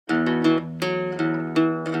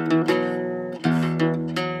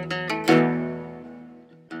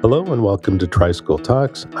Hello and welcome to Tricycle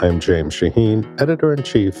Talks. I'm James Shaheen,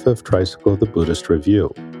 Editor-in-Chief of Tricycle the Buddhist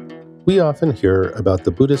Review. We often hear about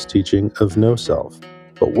the Buddhist teaching of no self,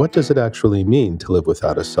 but what does it actually mean to live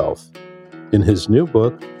without a self? In his new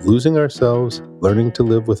book, Losing Ourselves, Learning to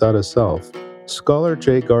Live Without a Self, scholar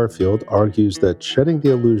Jay Garfield argues that shedding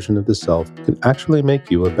the illusion of the self can actually make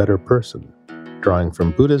you a better person. Drawing from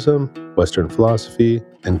Buddhism, Western philosophy,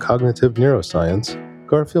 and cognitive neuroscience,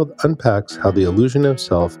 Garfield unpacks how the illusion of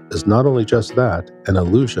self is not only just that, an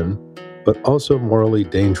illusion, but also morally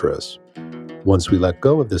dangerous. Once we let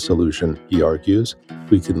go of this illusion, he argues,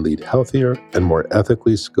 we can lead healthier and more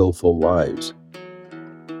ethically skillful lives.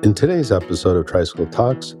 In today's episode of Tricycle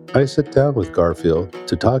Talks, I sit down with Garfield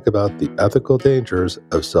to talk about the ethical dangers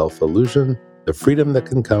of self-illusion, the freedom that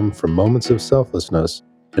can come from moments of selflessness,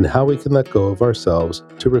 and how we can let go of ourselves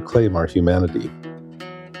to reclaim our humanity.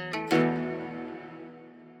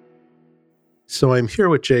 So I'm here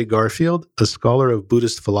with Jay Garfield, a scholar of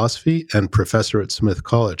Buddhist philosophy and professor at Smith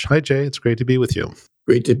College. Hi, Jay. It's great to be with you.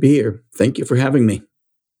 Great to be here. Thank you for having me.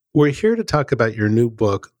 We're here to talk about your new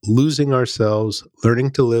book, Losing Ourselves, Learning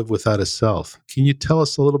to Live Without a Self. Can you tell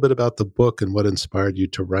us a little bit about the book and what inspired you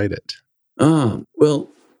to write it? Well,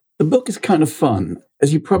 the book is kind of fun.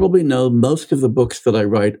 As you probably know, most of the books that I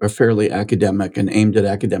write are fairly academic and aimed at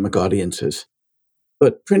academic audiences.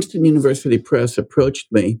 But Princeton University Press approached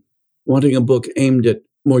me wanting a book aimed at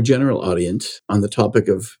more general audience on the topic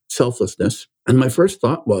of selflessness. And my first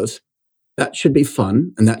thought was, that should be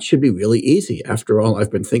fun and that should be really easy. After all,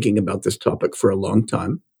 I've been thinking about this topic for a long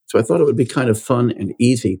time. So I thought it would be kind of fun and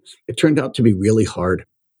easy. It turned out to be really hard.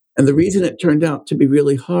 And the reason it turned out to be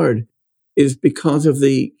really hard is because of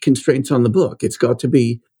the constraints on the book. It's got to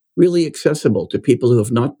be really accessible to people who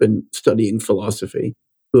have not been studying philosophy,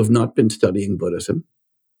 who have not been studying Buddhism.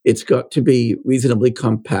 It's got to be reasonably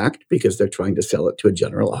compact because they're trying to sell it to a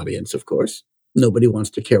general audience, of course. Nobody wants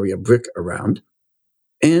to carry a brick around.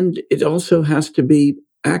 And it also has to be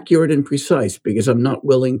accurate and precise because I'm not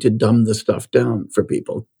willing to dumb the stuff down for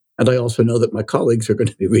people. And I also know that my colleagues are going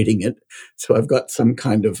to be reading it. So I've got some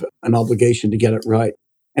kind of an obligation to get it right.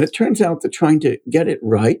 And it turns out that trying to get it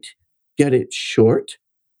right, get it short,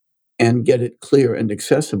 and get it clear and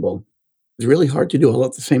accessible is really hard to do all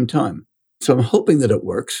at the same time. So I'm hoping that it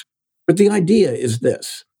works. But the idea is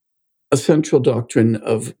this. A central doctrine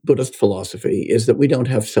of Buddhist philosophy is that we don't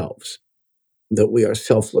have selves, that we are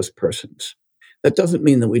selfless persons. That doesn't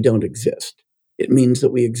mean that we don't exist. It means that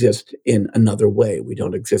we exist in another way. We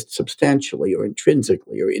don't exist substantially or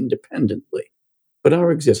intrinsically or independently. But our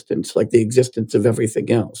existence, like the existence of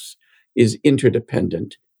everything else, is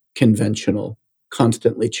interdependent, conventional,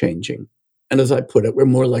 constantly changing. And as I put it, we're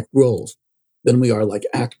more like roles than we are like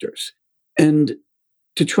actors. And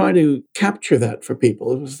to try to capture that for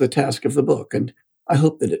people was the task of the book, and I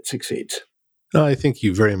hope that it succeeds. No, I think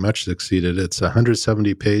you very much succeeded. It's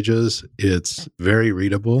 170 pages. It's very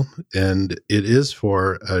readable, and it is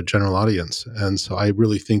for a general audience. And so I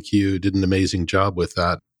really think you did an amazing job with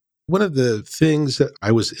that. One of the things that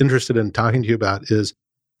I was interested in talking to you about is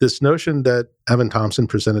this notion that Evan Thompson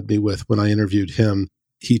presented me with when I interviewed him.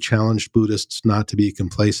 He challenged Buddhists not to be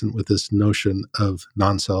complacent with this notion of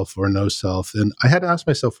non-self or no self. And I had to ask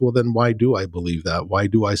myself, well, then why do I believe that? Why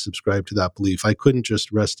do I subscribe to that belief? I couldn't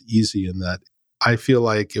just rest easy in that. I feel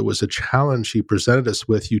like it was a challenge he presented us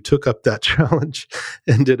with. You took up that challenge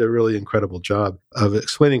and did a really incredible job of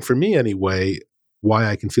explaining, for me anyway, why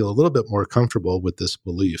I can feel a little bit more comfortable with this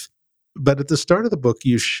belief. But at the start of the book,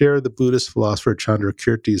 you share the Buddhist philosopher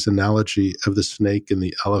Chandrakirti's analogy of the snake and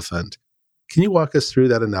the elephant. Can you walk us through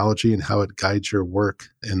that analogy and how it guides your work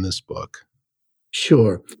in this book?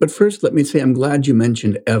 Sure. But first, let me say I'm glad you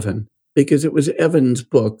mentioned Evan, because it was Evan's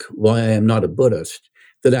book, Why I Am Not a Buddhist,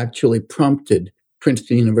 that actually prompted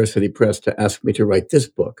Princeton University Press to ask me to write this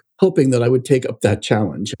book, hoping that I would take up that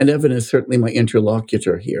challenge. And Evan is certainly my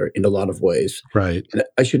interlocutor here in a lot of ways. Right. And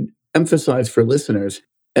I should emphasize for listeners,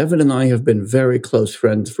 Evan and I have been very close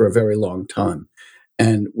friends for a very long time.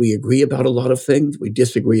 And we agree about a lot of things. We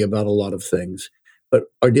disagree about a lot of things. But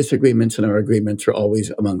our disagreements and our agreements are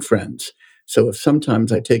always among friends. So if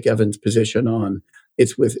sometimes I take Evan's position on,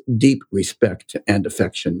 it's with deep respect and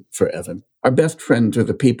affection for Evan. Our best friends are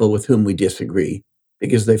the people with whom we disagree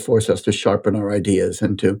because they force us to sharpen our ideas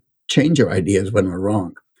and to change our ideas when we're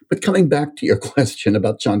wrong. But coming back to your question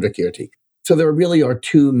about Chandrakirti. So there really are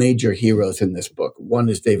two major heroes in this book. One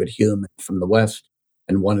is David Hume from the West,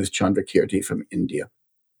 and one is Chandrakirti from India,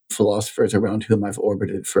 philosophers around whom I've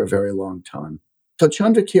orbited for a very long time. So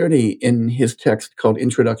Chandrakirti, in his text called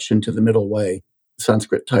Introduction to the Middle Way, the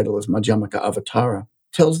Sanskrit title is Madhyamaka Avatara,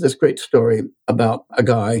 tells this great story about a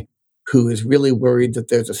guy who is really worried that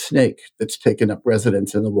there's a snake that's taken up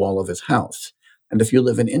residence in the wall of his house. And if you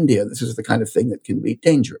live in India, this is the kind of thing that can be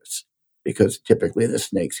dangerous, because typically the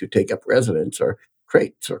snakes who take up residence are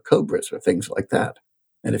kraits or cobras or things like that.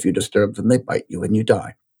 And if you disturb them, they bite you and you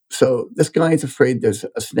die. So this guy is afraid there's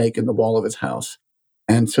a snake in the wall of his house.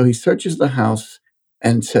 And so he searches the house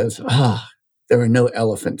and says, there are no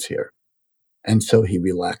elephants here. And so he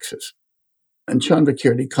relaxes. And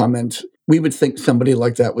Chandrakirti comments, we would think somebody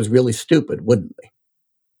like that was really stupid, wouldn't we?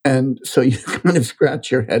 And so you kind of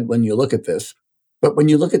scratch your head when you look at this. But when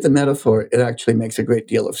you look at the metaphor, it actually makes a great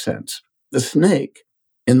deal of sense. The snake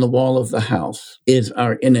in the wall of the house is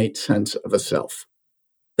our innate sense of a self.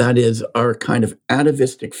 That is our kind of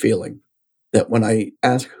atavistic feeling that when I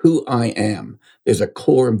ask who I am, there's a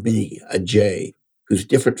core me, a J, who's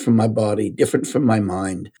different from my body, different from my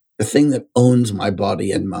mind, the thing that owns my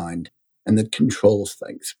body and mind and that controls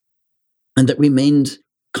things, and that remains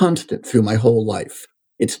constant through my whole life.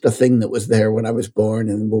 It's the thing that was there when I was born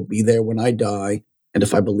and will be there when I die. And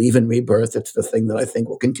if I believe in rebirth, it's the thing that I think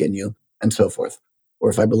will continue, and so forth. Or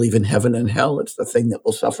if I believe in heaven and hell, it's the thing that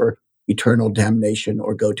will suffer eternal damnation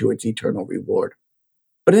or go to its eternal reward.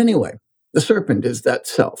 But anyway, the serpent is that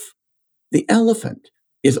self. The elephant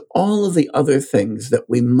is all of the other things that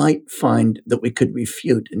we might find that we could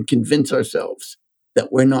refute and convince ourselves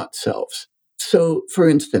that we're not selves. So, for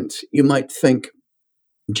instance, you might think,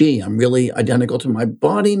 gee, I'm really identical to my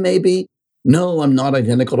body, maybe. No, I'm not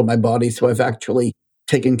identical to my body, so I've actually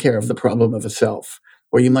taken care of the problem of a self.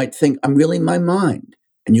 Or you might think, I'm really my mind.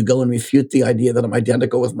 And you go and refute the idea that I'm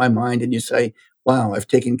identical with my mind, and you say, wow, I've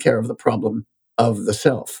taken care of the problem of the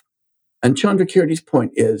self. And Chandrakirti's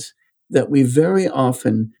point is that we very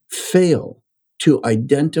often fail to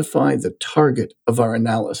identify the target of our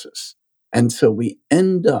analysis. And so we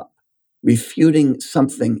end up refuting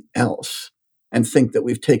something else and think that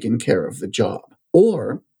we've taken care of the job.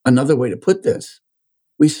 Or another way to put this,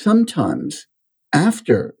 we sometimes,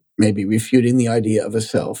 after maybe refuting the idea of a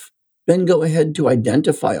self, then go ahead to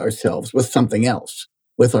identify ourselves with something else,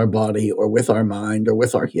 with our body or with our mind or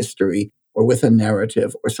with our history or with a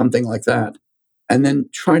narrative or something like that, and then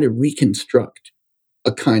try to reconstruct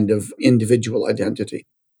a kind of individual identity.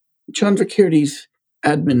 Chandrakirti's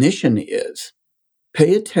admonition is,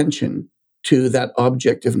 pay attention to that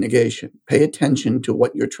object of negation. Pay attention to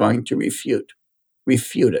what you're trying to refute.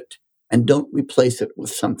 Refute it, and don't replace it with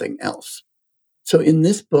something else. So in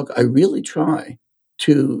this book, I really try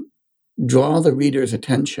to draw the reader's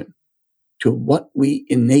attention to what we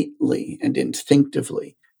innately and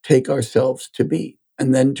instinctively take ourselves to be,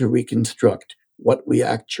 and then to reconstruct what we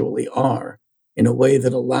actually are in a way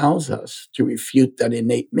that allows us to refute that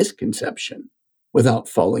innate misconception without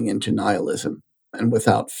falling into nihilism and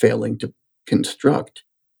without failing to construct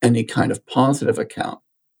any kind of positive account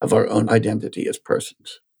of our own identity as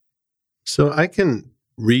persons. So I can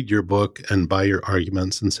read your book and buy your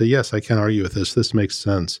arguments and say, yes, I can argue with this. This makes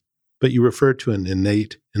sense. But you refer to an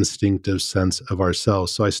innate, instinctive sense of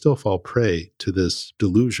ourselves. So I still fall prey to this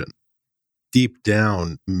delusion. Deep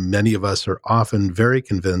down, many of us are often very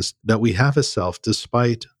convinced that we have a self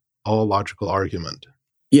despite all logical argument.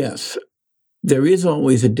 Yes, there is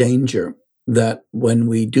always a danger that when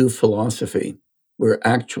we do philosophy, we're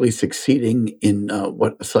actually succeeding in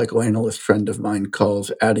what a psychoanalyst friend of mine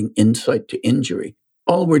calls adding insight to injury.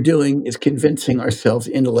 All we're doing is convincing ourselves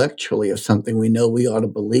intellectually of something we know we ought to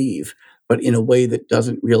believe, but in a way that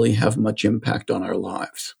doesn't really have much impact on our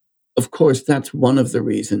lives. Of course, that's one of the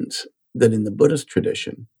reasons that in the Buddhist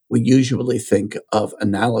tradition, we usually think of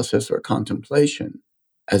analysis or contemplation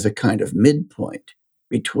as a kind of midpoint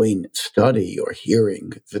between study or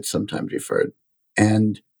hearing, as it's sometimes referred,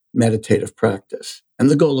 and meditative practice. And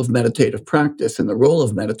the goal of meditative practice and the role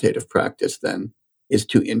of meditative practice then is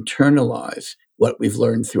to internalize what we've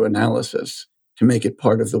learned through analysis to make it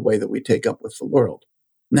part of the way that we take up with the world.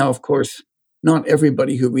 Now, of course, not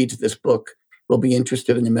everybody who reads this book will be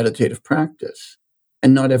interested in the meditative practice,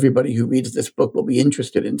 and not everybody who reads this book will be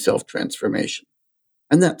interested in self-transformation.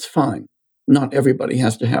 And that's fine. Not everybody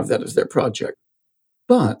has to have that as their project.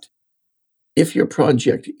 But if your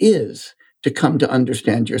project is to come to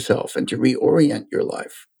understand yourself and to reorient your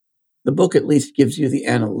life, the book at least gives you the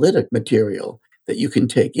analytic material that you can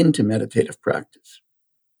take into meditative practice.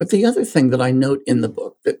 But the other thing that I note in the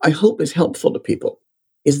book that I hope is helpful to people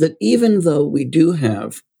is that even though we do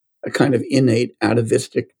have a kind of innate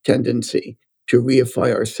atavistic tendency to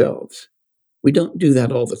reify ourselves, we don't do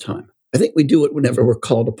that all the time. I think we do it whenever we're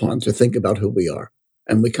called upon to think about who we are.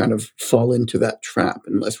 And we kind of fall into that trap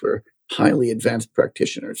unless we're highly advanced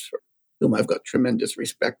practitioners for whom I've got tremendous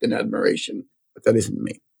respect and admiration, but that isn't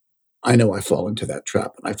me. I know I fall into that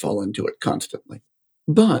trap, and I fall into it constantly.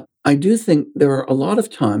 But I do think there are a lot of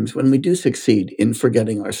times when we do succeed in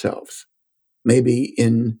forgetting ourselves, maybe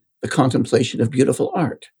in the contemplation of beautiful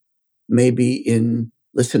art, maybe in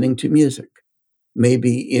listening to music,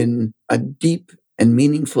 maybe in a deep and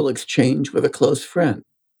meaningful exchange with a close friend,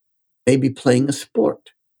 maybe playing a sport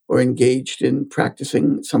or engaged in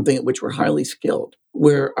practicing something at which we're highly skilled,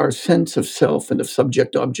 where our sense of self and of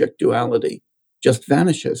subject-object duality just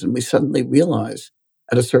vanishes, and we suddenly realize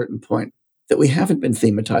at a certain point that we haven't been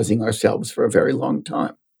thematizing ourselves for a very long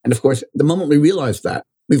time. And of course, the moment we realize that,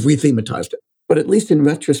 we've re-thematized it. But at least in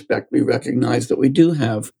retrospect, we recognize that we do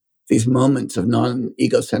have these moments of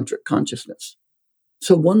non-egocentric consciousness.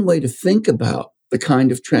 So one way to think about the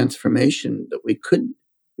kind of transformation that we could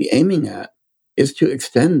be aiming at is to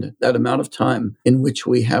extend that amount of time in which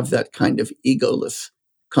we have that kind of egoless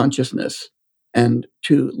consciousness and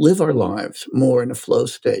to live our lives more in a flow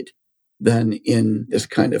state than in this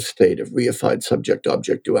kind of state of reified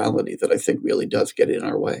subject-object duality that I think really does get in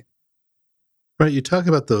our way. Right. You talk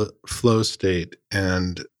about the flow state,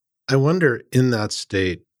 and I wonder in that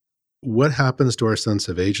state, what happens to our sense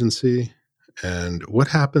of agency and what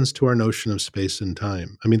happens to our notion of space and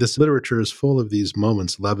time? I mean, this literature is full of these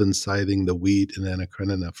moments, Levin scything the wheat in Anna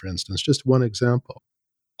Karenina, for instance, just one example.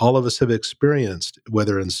 All of us have experienced,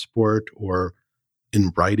 whether in sport or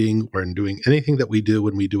in writing or in doing anything that we do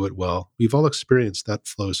when we do it well, we've all experienced that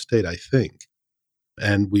flow state, I think.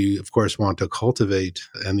 And we, of course, want to cultivate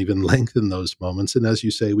and even lengthen those moments. And as you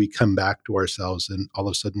say, we come back to ourselves and all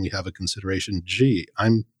of a sudden we have a consideration, gee,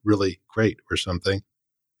 I'm really great or something.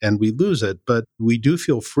 And we lose it, but we do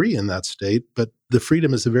feel free in that state. But the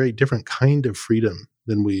freedom is a very different kind of freedom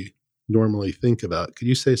than we normally think about. Could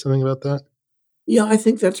you say something about that? Yeah, I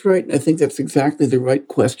think that's right. I think that's exactly the right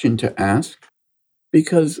question to ask,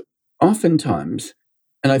 because oftentimes,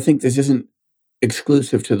 and I think this isn't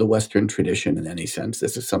exclusive to the Western tradition in any sense,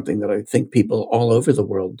 this is something that I think people all over the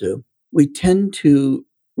world do, we tend to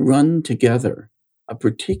run together a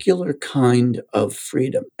particular kind of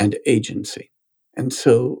freedom and agency. And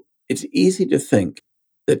so it's easy to think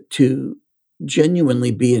that to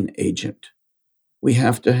genuinely be an agent, we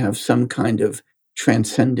have to have some kind of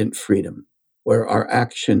transcendent freedom where our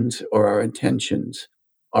actions or our intentions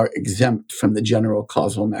are exempt from the general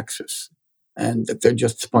causal nexus and that they're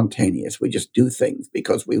just spontaneous. We just do things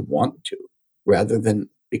because we want to rather than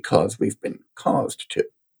because we've been caused to.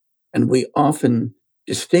 And we often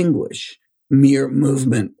distinguish mere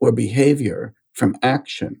movement or behavior from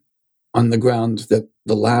action on the grounds that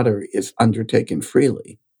the latter is undertaken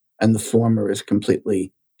freely and the former is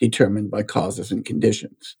completely determined by causes and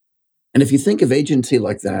conditions. And if you think of agency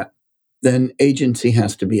like that, then agency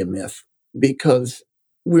has to be a myth because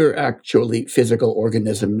we're actually physical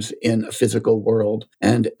organisms in a physical world,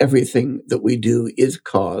 and everything that we do is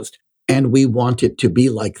caused, and we want it to be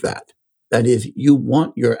like that. That is, you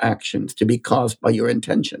want your actions to be caused by your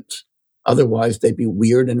intentions. Otherwise, they'd be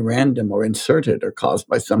weird and random or inserted or caused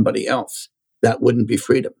by somebody else. That wouldn't be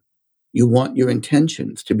freedom. You want your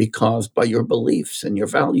intentions to be caused by your beliefs and your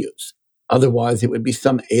values. Otherwise, it would be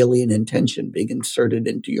some alien intention being inserted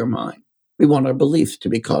into your mind. We want our beliefs to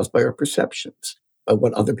be caused by our perceptions, by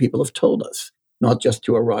what other people have told us, not just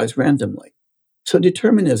to arise randomly. So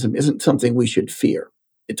determinism isn't something we should fear.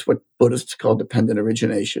 It's what Buddhists call dependent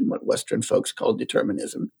origination, what Western folks call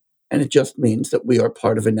determinism. And it just means that we are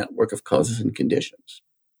part of a network of causes and conditions.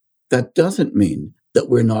 That doesn't mean that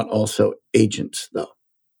we're not also agents, though,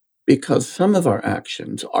 because some of our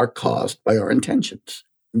actions are caused by our intentions.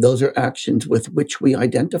 Those are actions with which we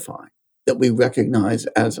identify, that we recognize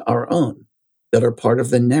as our own, that are part of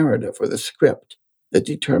the narrative or the script that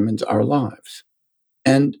determines our lives.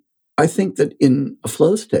 And I think that in a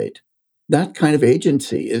flow state, that kind of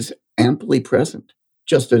agency is amply present,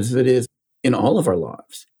 just as it is in all of our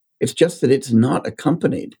lives. It's just that it's not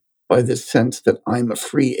accompanied by this sense that I'm a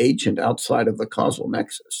free agent outside of the causal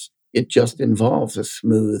nexus. It just involves a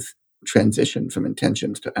smooth transition from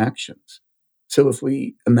intentions to actions. So if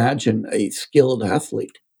we imagine a skilled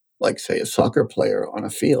athlete, like say a soccer player on a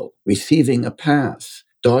field, receiving a pass,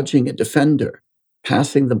 dodging a defender,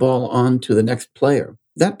 passing the ball on to the next player,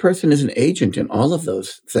 that person is an agent in all of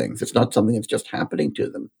those things. It's not something that's just happening to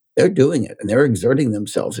them. They're doing it and they're exerting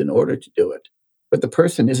themselves in order to do it. But the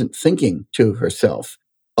person isn't thinking to herself,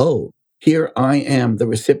 oh, here I am, the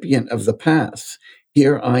recipient of the pass.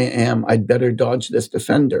 Here I am, I'd better dodge this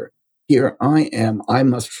defender. Here I am, I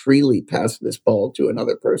must freely pass this ball to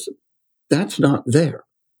another person. That's not there.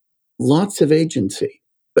 Lots of agency,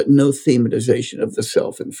 but no thematization of the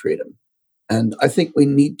self and freedom. And I think we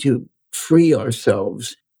need to free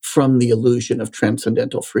ourselves from the illusion of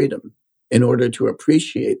transcendental freedom in order to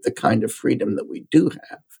appreciate the kind of freedom that we do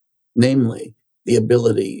have, namely the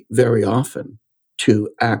ability very often to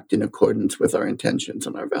act in accordance with our intentions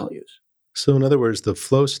and our values. So in other words, the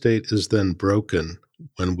flow state is then broken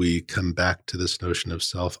when we come back to this notion of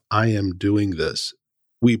self. I am doing this.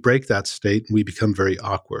 We break that state and we become very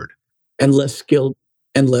awkward. And less skilled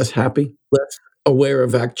and less happy, less aware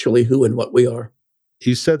of actually who and what we are.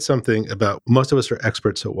 You said something about most of us are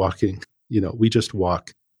experts at walking. We just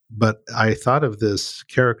walk. But I thought of this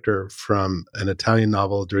character from an Italian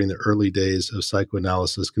novel during the early days of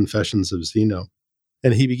psychoanalysis, Confessions of Zeno.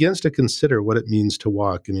 And he begins to consider what it means to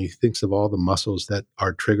walk. And he thinks of all the muscles that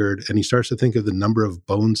are triggered. And he starts to think of the number of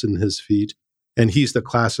bones in his feet. And he's the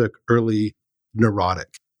classic early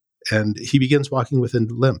neurotic. And he begins walking with a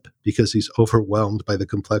limp because he's overwhelmed by the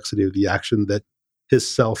complexity of the action that his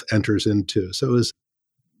self enters into. So it was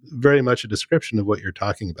very much a description of what you're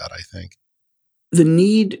talking about, I think. The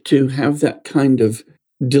need to have that kind of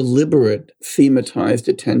deliberate, thematized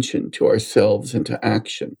attention to ourselves and to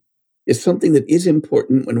action is something that is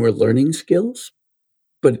important when we're learning skills,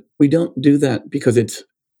 but we don't do that because it's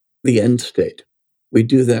the end state. We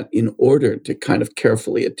do that in order to kind of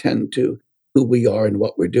carefully attend to who we are and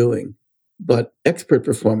what we're doing. But expert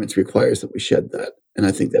performance requires that we shed that, and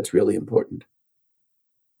I think that's really important.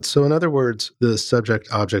 So in other words, the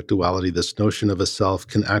subject-object duality, this notion of a self,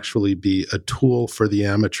 can actually be a tool for the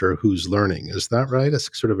amateur who's learning. Is that right? It's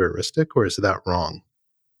sort of heuristic, or is that wrong?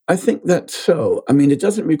 I think that's so. I mean, it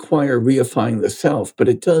doesn't require reifying the self, but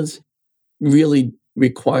it does really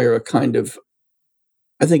require a kind of,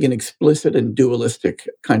 I think, an explicit and dualistic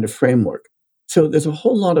kind of framework. So there's a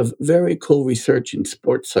whole lot of very cool research in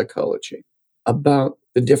sports psychology about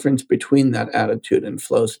the difference between that attitude and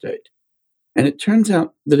flow state. And it turns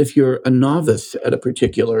out that if you're a novice at a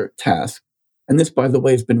particular task, and this, by the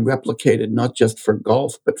way, has been replicated not just for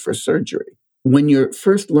golf, but for surgery, when you're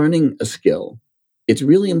first learning a skill, it's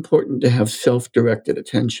really important to have self-directed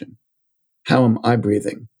attention. How am I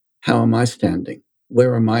breathing? How am I standing?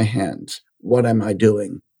 Where are my hands? What am I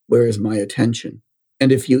doing? Where is my attention?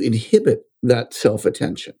 And if you inhibit that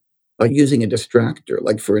self-attention by using a distractor,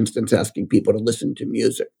 like, for instance, asking people to listen to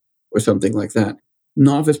music or something like that,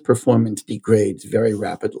 novice performance degrades very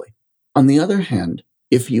rapidly. On the other hand,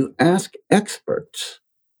 if you ask experts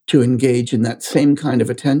to engage in that same kind of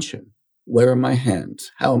attention, where are my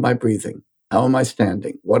hands? How am I breathing? How am I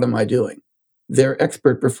standing? What am I doing? Their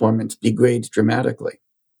expert performance degrades dramatically.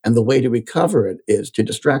 And the way to recover it is to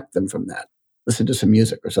distract them from that. Listen to some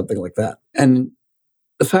music or something like that. And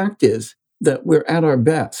the fact is that we're at our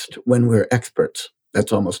best when we're experts.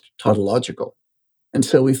 That's almost tautological. And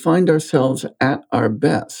so we find ourselves at our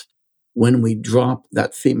best when we drop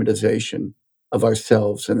that thematization of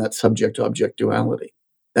ourselves and that subject-object duality.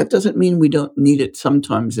 That doesn't mean we don't need it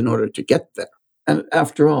sometimes in order to get there. And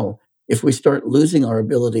after all, if we start losing our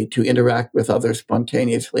ability to interact with others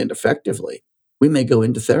spontaneously and effectively, we may go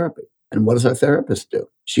into therapy. And what does our therapist do?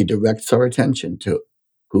 She directs our attention to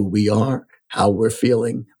who we are, how we're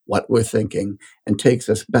feeling, what we're thinking, and takes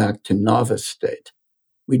us back to novice state.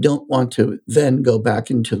 We don't want to then go back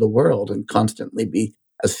into the world and constantly be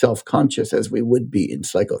as self-conscious as we would be in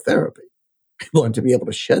psychotherapy. We want to be able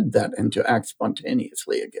to shed that and to act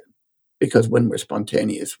spontaneously again. Because when we're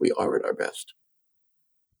spontaneous, we are at our best.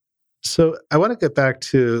 So I want to get back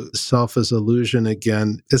to self as illusion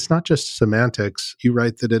again. It's not just semantics. You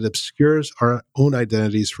write that it obscures our own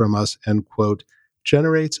identities from us and, quote,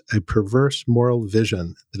 generates a perverse moral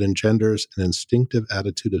vision that engenders an instinctive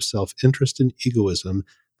attitude of self-interest and egoism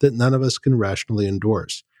that none of us can rationally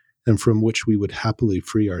endorse, and from which we would happily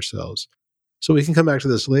free ourselves. So we can come back to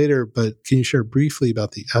this later, but can you share briefly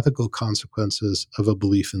about the ethical consequences of a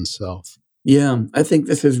belief in self? Yeah, I think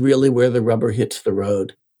this is really where the rubber hits the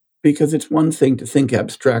road, because it's one thing to think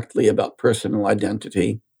abstractly about personal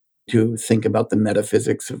identity, to think about the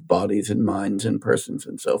metaphysics of bodies and minds and persons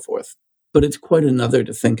and so forth. But it's quite another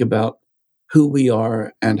to think about who we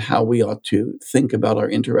are and how we ought to think about our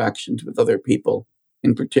interactions with other people,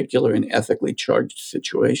 in particular in ethically charged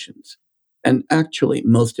situations. And actually,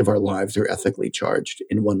 most of our lives are ethically charged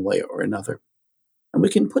in one way or another. And we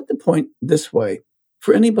can put the point this way.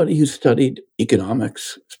 For anybody who studied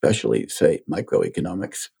economics, especially, say,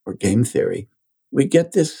 microeconomics or game theory, we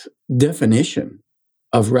get this definition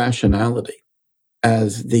of rationality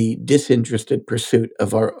as the disinterested pursuit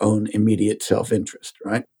of our own immediate self-interest,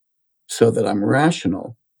 right? So that I'm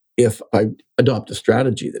rational if I adopt a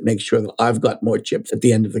strategy that makes sure that I've got more chips at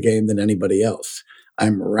the end of the game than anybody else.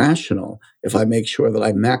 I'm rational if I make sure that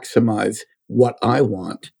I maximize what I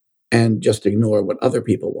want and just ignore what other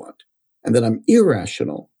people want. And then I'm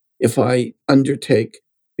irrational if I undertake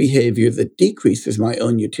behavior that decreases my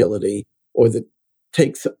own utility or that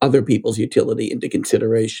takes other people's utility into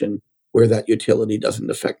consideration where that utility doesn't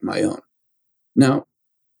affect my own. Now,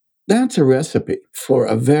 that's a recipe for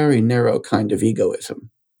a very narrow kind of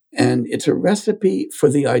egoism. And it's a recipe for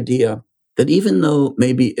the idea that even though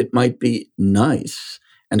maybe it might be nice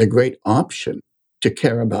and a great option to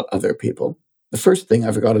care about other people, the first thing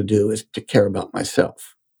I've got to do is to care about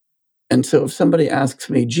myself. And so if somebody asks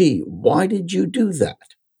me, gee, why did you do that?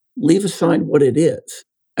 Leave aside what it is.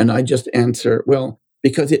 And I just answer, well,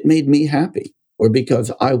 because it made me happy or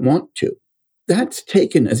because I want to. That's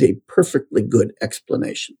taken as a perfectly good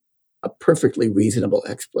explanation, a perfectly reasonable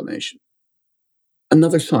explanation.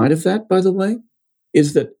 Another side of that, by the way,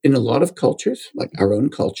 is that in a lot of cultures, like our own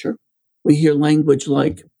culture, we hear language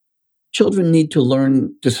like children need to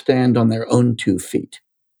learn to stand on their own 2 feet,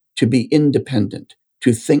 to be independent,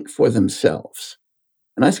 to think for themselves.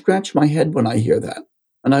 And I scratch my head when I hear that.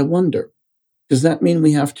 And I wonder, does that mean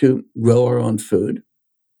we have to grow our own food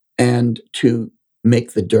and to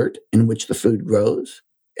make the dirt in which the food grows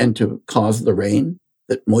and to cause the rain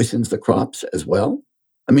that moistens the crops as well?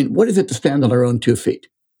 I mean, what is it to stand on our own 2 feet?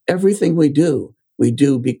 Everything we do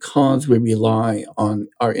because we rely on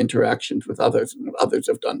our interactions with others and what others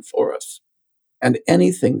have done for us. And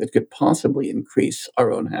anything that could possibly increase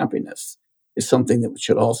our own happiness is something that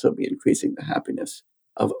should also be increasing the happiness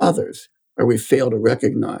of others, where we fail to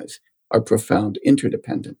recognize our profound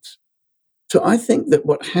interdependence. So I think that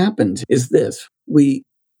what happens is this: we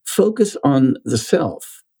focus on the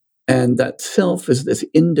self, and that self is this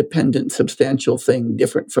independent, substantial thing,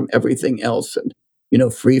 different from everything else, and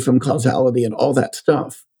free from causality and all that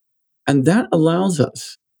stuff. And that allows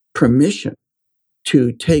us permission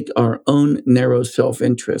to take our own narrow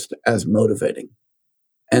self-interest as motivating.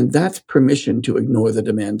 And that's permission to ignore the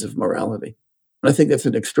demands of morality. And I think that's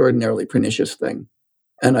an extraordinarily pernicious thing.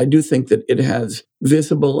 And I do think that it has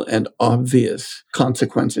visible and obvious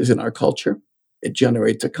consequences in our culture. It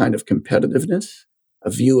generates a kind of competitiveness, a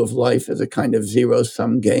view of life as a kind of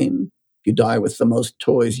zero-sum game. You die with the most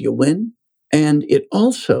toys, you win. And it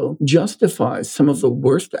also justifies some of the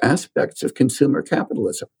worst aspects of consumer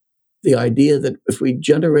capitalism. The idea that if we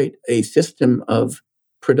generate a system of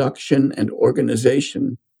production and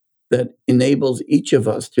organization that enables each of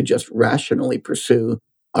us to just rationally pursue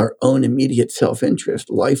our own immediate self-interest,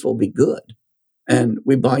 life will be good. And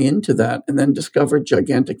we buy into that and then discover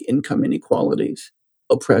gigantic income inequalities,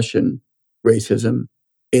 oppression, racism,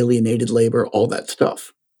 alienated labor, all that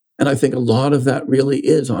stuff. And I think a lot of that really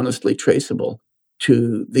is honestly traceable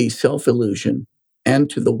to the self-illusion and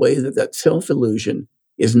to the way that that self-illusion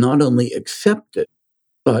is not only accepted,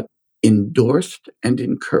 but endorsed and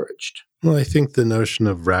encouraged. Well, I think the notion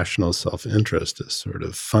of rational self-interest is sort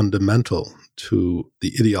of fundamental to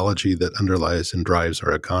the ideology that underlies and drives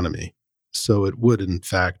our economy. So it would, in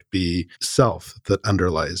fact, be self that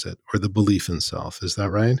underlies it, or the belief in self. Is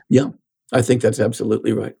that right? Yeah, I think that's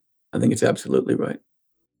absolutely right. I think it's absolutely right.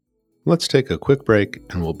 Let's take a quick break,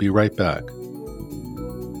 and we'll be right back.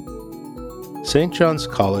 St. John's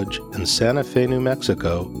College in Santa Fe, New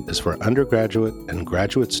Mexico is for undergraduate and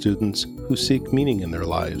graduate students who seek meaning in their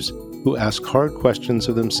lives, who ask hard questions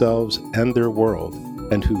of themselves and their world,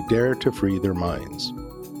 and who dare to free their minds.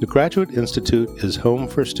 The Graduate Institute is home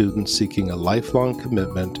for students seeking a lifelong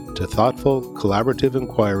commitment to thoughtful, collaborative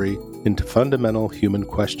inquiry into fundamental human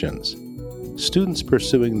questions. Students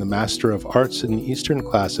pursuing the Master of Arts in Eastern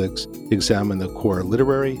Classics examine the core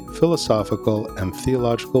literary, philosophical, and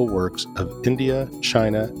theological works of India,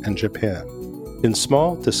 China, and Japan. In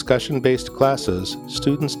small, discussion-based classes,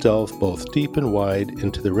 students delve both deep and wide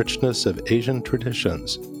into the richness of Asian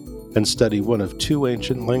traditions and study one of 2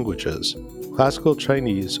 ancient languages, Classical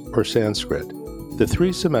Chinese or Sanskrit. The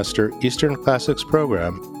 3-semester Eastern Classics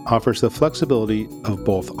program offers the flexibility of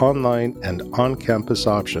both online and on-campus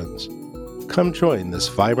options. Come join this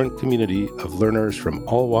vibrant community of learners from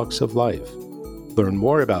all walks of life. Learn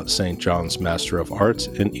more about St. John's Master of Arts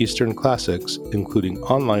in Eastern Classics, including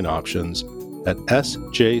online options, at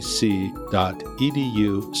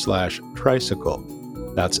sjc.edu/tricycle.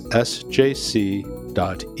 That's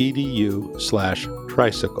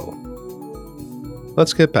sjc.edu/tricycle.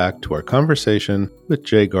 Let's get back to our conversation with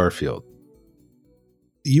Jay Garfield.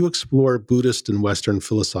 You explore Buddhist and Western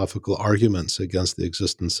philosophical arguments against the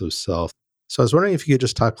existence of self. So I was wondering if you could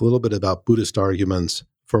just talk a little bit about Buddhist arguments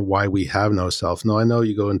for why we have no self. Now, I know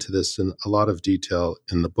you go into this in a lot of detail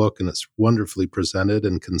in the book, and it's wonderfully presented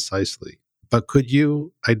and concisely. But could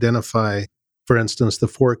you identify, for instance, the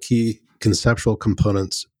 4 key conceptual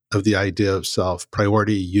components of the idea of self,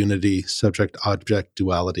 priority, unity, subject-object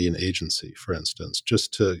duality, and agency, for instance,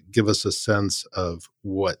 just to give us a sense of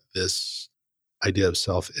what this idea of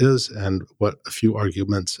self is and what a few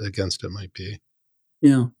arguments against it might be.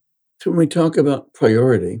 Yeah. So when we talk about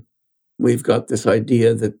priority, we've got this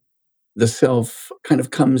idea that the self kind of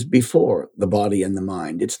comes before the body and the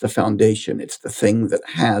mind. It's the foundation. It's the thing that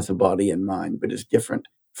has a body and mind, but is different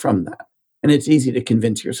from that. And it's easy to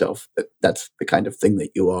convince yourself that that's the kind of thing that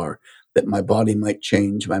you are, that my body might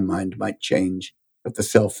change, my mind might change, but the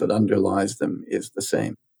self that underlies them is the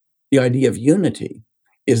same. The idea of unity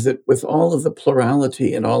is that with all of the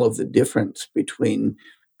plurality and all of the difference between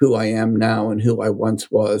who I am now and who I once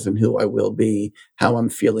was and who I will be, how I'm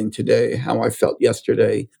feeling today, how I felt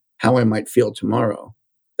yesterday, how I might feel tomorrow,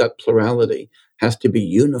 that plurality has to be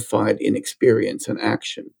unified in experience and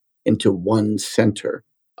action into one center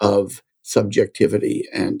of subjectivity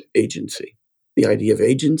and agency. The idea of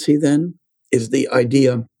agency, then, is the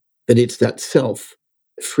idea that it's that self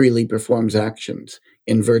that freely performs actions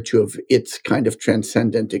in virtue of its kind of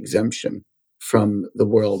transcendent exemption from the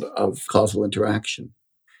world of causal interaction.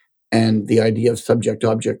 And the idea of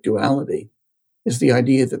subject-object duality is the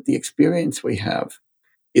idea that the experience we have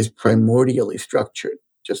is primordially structured,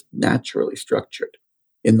 just naturally structured,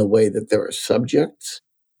 in the way that there are subjects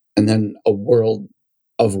and then a world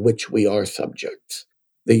of which we are subjects.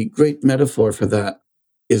 The great metaphor for that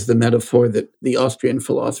is the metaphor that the Austrian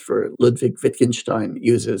philosopher Ludwig Wittgenstein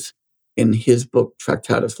uses in his book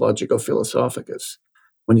Tractatus Logico-Philosophicus,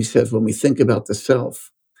 when he says, when we think about the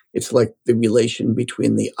self, it's like the relation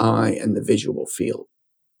between the eye and the visual field,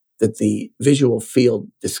 that the visual field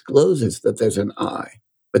discloses that there's an eye,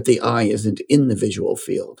 but the eye isn't in the visual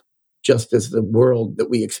field, just as the world that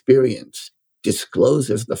we experience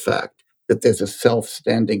discloses the fact that there's a self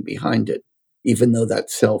standing behind it, even though that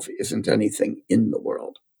self isn't anything in the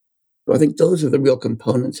world. So I think those are the real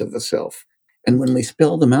components of the self. And when we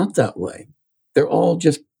spell them out that way, they're all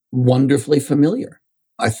just wonderfully familiar.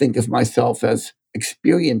 I think of myself as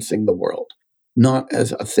experiencing the world, not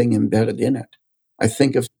as a thing embedded in it. I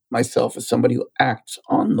think of myself as somebody who acts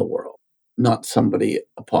on the world, not somebody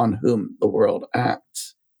upon whom the world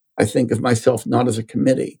acts. I think of myself not as a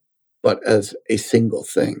committee, but as a single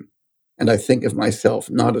thing. And I think of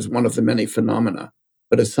myself not as one of the many phenomena,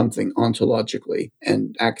 but as something ontologically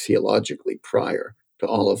and axiologically prior to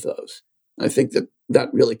all of those. I think that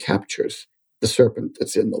that really captures the serpent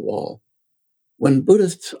that's in the wall. When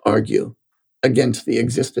Buddhists argue against the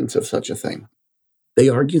existence of such a thing, they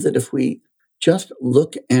argue that if we just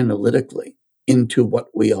look analytically into what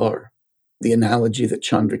we are, the analogy that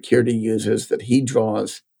Chandrakirti uses, that he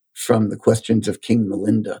draws from the Questions of King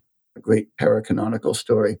Milinda, a great paracanonical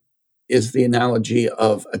story, is the analogy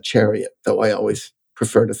of a chariot, though I always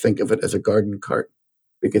prefer to think of it as a garden cart,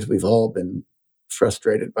 because we've all been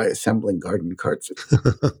frustrated by assembling garden carts.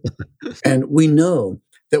 And we know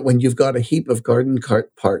that when you've got a heap of garden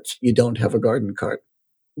cart parts, you don't have a garden cart.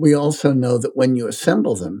 We also know that when you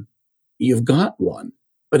assemble them, you've got one.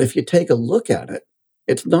 But if you take a look at it,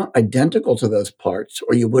 it's not identical to those parts,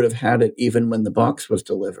 or you would have had it even when the box was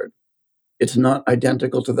delivered. It's not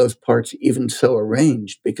identical to those parts even so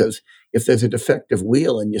arranged, because if there's a defective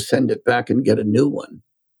wheel and you send it back and get a new one,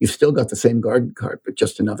 you've still got the same garden cart, but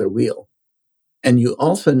just another wheel. And you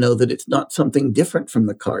also know that it's not something different from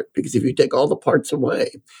the cart, because if you take all the parts away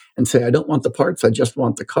and say, I don't want the parts, I just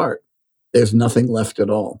want the cart, there's nothing left at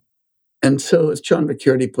all. And so, as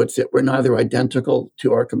Chandrakirti puts it, we're neither identical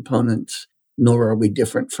to our components, nor are we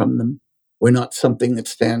different from them. We're not something that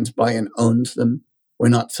stands by and owns them. We're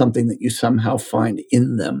not something that you somehow find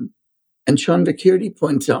in them. And Chandrakirti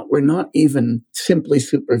points out we're not even simply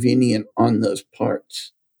supervenient on those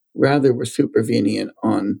parts. Rather, we're supervenient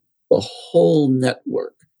on the whole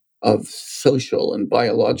network of social and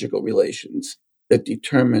biological relations that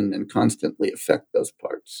determine and constantly affect those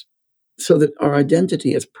parts. So that our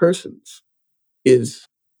identity as persons is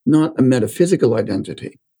not a metaphysical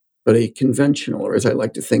identity, but a conventional, or as I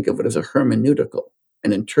like to think of it, as a hermeneutical,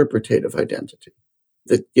 an interpretative identity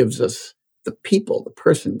that gives us the people, the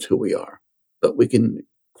persons who we are. But we can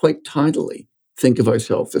quite tidily think of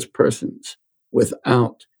ourselves as persons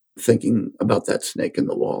without thinking about that snake in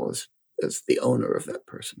the wall as the owner of that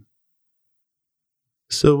person.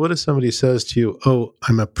 So what if somebody says to you, oh,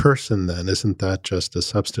 I'm a person then? Isn't that just a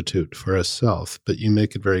substitute for a self? But you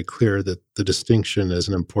make it very clear that the distinction is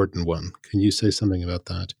an important one. Can you say something about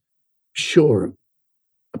that? Sure.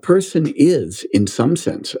 A person is, in some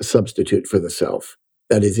sense, a substitute for the self.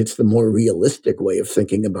 That is, it's the more realistic way of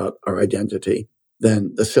thinking about our identity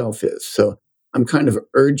than the self is. So I'm kind of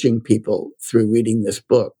urging people through reading this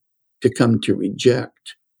book to come to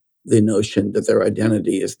reject the notion that their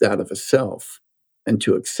identity is that of a self and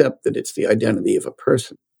to accept that it's the identity of a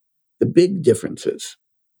person. The big differences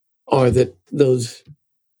are that those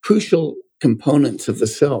crucial components of the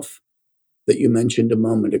self that you mentioned a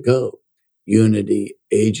moment ago, unity,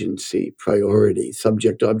 agency, priority,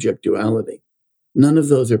 subject-object duality, none of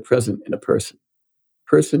those are present in a person.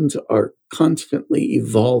 Persons are constantly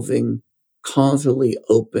evolving, causally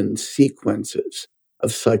open sequences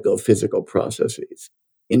of psychophysical processes,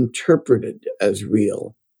 interpreted as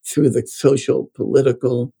real through the social,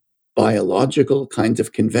 political, biological kinds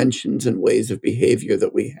of conventions and ways of behavior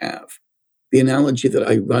that we have. The analogy that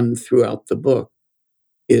I run throughout the book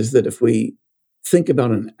is that if we think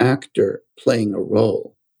about an actor playing a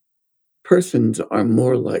role, persons are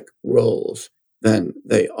more like roles than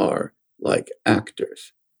they are like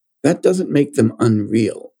actors. That doesn't make them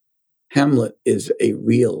unreal. Hamlet is a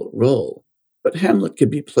real role, but Hamlet could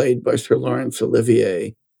be played by Sir Laurence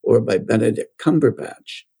Olivier or by Benedict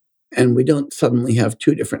Cumberbatch, and we don't suddenly have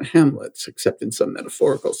two different Hamlets, except in some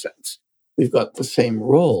metaphorical sense. We've got the same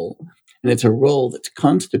role, and it's a role that's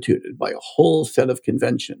constituted by a whole set of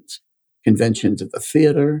conventions of the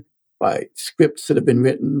theater, by scripts that have been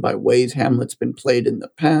written, by ways Hamlet's been played in the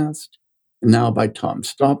past, and now by Tom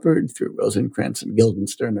Stoppard through Rosencrantz and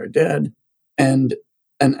Guildenstern Are Dead. And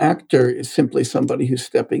an actor is simply somebody who's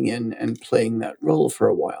stepping in and playing that role for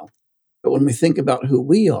a while. But when we think about who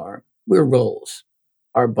we are, we're roles.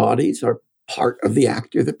 Our bodies are part of the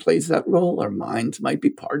actor that plays that role. Our minds might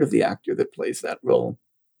be part of the actor that plays that role.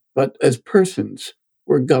 But as persons,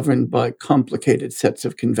 we're governed by complicated sets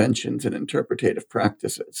of conventions and interpretative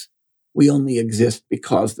practices. We only exist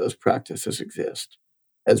because those practices exist.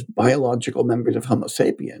 As biological members of Homo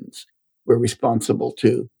sapiens, we're responsible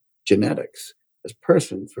to genetics. As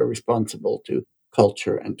persons, we're responsible to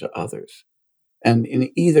culture and to others. And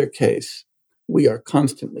in either case, we are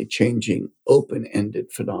constantly changing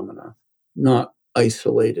open-ended phenomena, not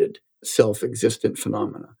isolated, self-existent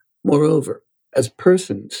phenomena. Moreover, as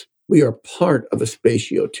persons, we are part of a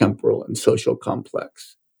spatio-temporal and social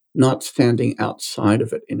complex, not standing outside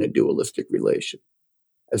of it in a dualistic relation.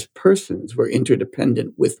 As persons, we're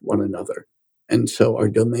interdependent with one another, and so our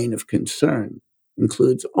domain of concern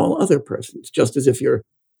includes all other persons. Just as if you're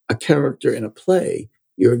a character in a play,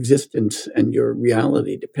 your existence and your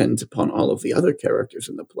reality depends upon all of the other characters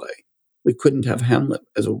in the play. We couldn't have Hamlet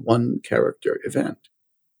as a one-character event.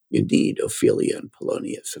 You need Ophelia and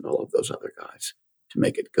Polonius and all of those other guys to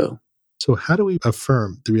make it go. So how do we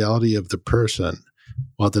affirm the reality of the person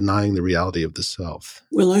while denying the reality of the self?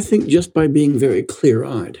 Well, I think just by being very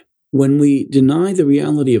clear-eyed. When we deny the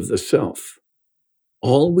reality of the self,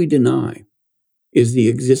 all we deny is the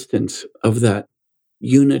existence of that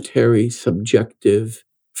unitary, subjective,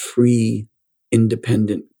 free,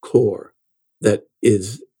 independent core that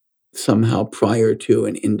is somehow prior to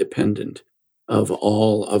and independent of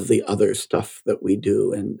all of the other stuff that we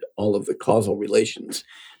do and all of the causal relations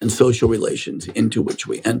and social relations into which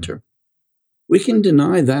we enter. We can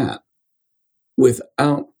deny that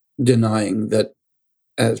without denying that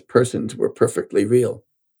as persons we're perfectly real.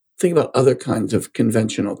 Think about other kinds of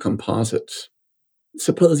conventional composites.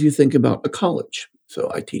 Suppose you think about a college. So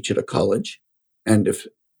I teach at a college, and if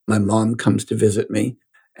my mom comes to visit me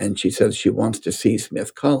and she says she wants to see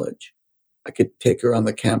Smith College, I could take her on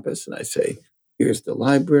the campus and I say, here's the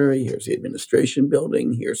library, here's the administration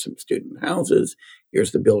building, here's some student houses,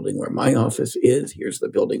 here's the building where my office is, here's the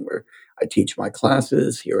building where I teach my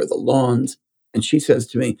classes, here are the lawns. And she says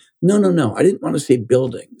to me, no, I didn't want to see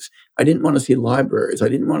buildings. I didn't want to see libraries. I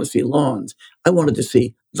didn't want to see lawns. I wanted to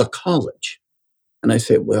see the college. And I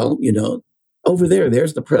say, well, over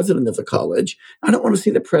there's the president of the college. I don't want to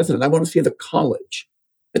see the president. I want to see the college.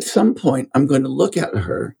 At some point, I'm going to look at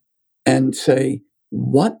her and say,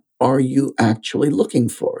 what are you actually looking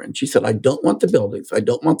for? And she said, I don't want the buildings. I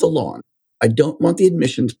don't want the lawn. I don't want the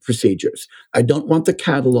admissions procedures. I don't want the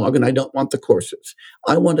catalog, and I don't want the courses.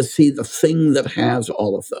 I want to see the thing that has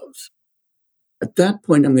all of those. At that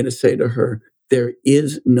point, I'm going to say to her, there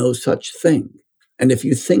is no such thing. And if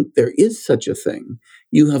you think there is such a thing,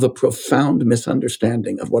 you have a profound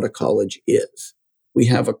misunderstanding of what a college is. We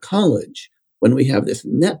have a college when we have this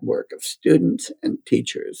network of students and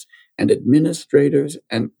teachers and administrators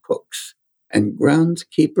and cooks and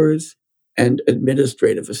groundskeepers and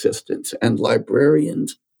administrative assistants and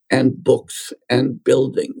librarians and books and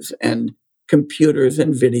buildings and computers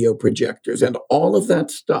and video projectors and all of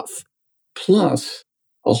that stuff, plus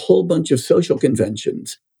a whole bunch of social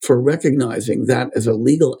conventions for recognizing that as a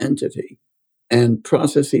legal entity and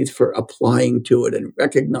processes for applying to it and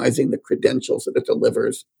recognizing the credentials that it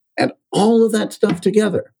delivers, and all of that stuff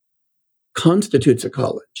together constitutes a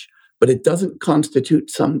college. but it doesn't constitute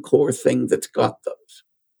some core thing that's got those.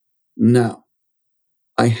 Now,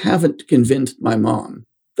 I haven't convinced my mom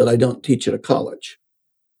that I don't teach at a college.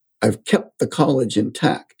 I've kept the college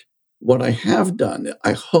intact. What I have done,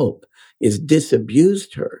 I hope, is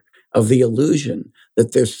disabused her of the illusion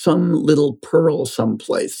that there's some little pearl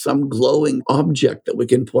someplace, some glowing object that we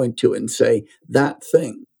can point to and say, that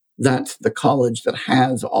thing, that's the college that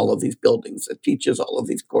has all of these buildings, that teaches all of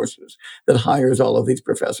these courses, that hires all of these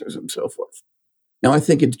professors and so forth. Now, I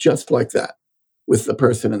think it's just like that with the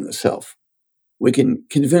person and the self. We can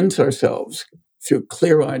convince ourselves through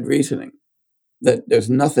clear-eyed reasoning that there's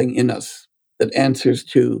nothing in us that answers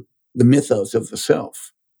to the mythos of the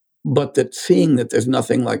self, but that seeing that there's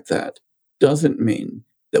nothing like that doesn't mean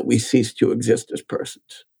that we cease to exist as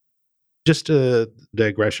persons. Just a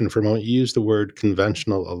digression for a moment. You use the word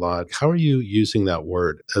conventional a lot. How are you using that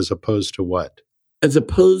word as opposed to what? As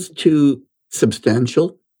opposed to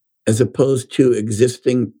substantial, as opposed to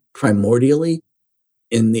existing primordially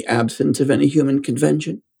in the absence of any human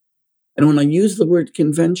convention. And when I use the word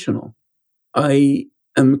conventional, I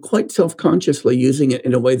am quite self-consciously using it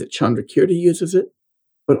in a way that Chandrakirti uses it,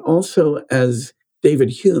 but also as David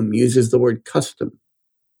Hume uses the word custom.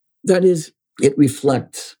 That is, it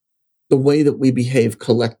reflects the way that we behave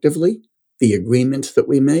collectively, the agreements that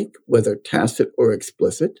we make, whether tacit or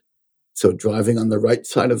explicit. So driving on the right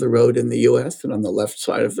side of the road in the US and on the left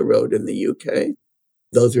side of the road in the UK,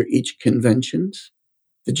 those are each conventions.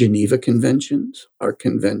 The Geneva Conventions are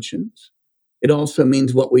conventions. It also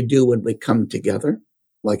means what we do when we come together,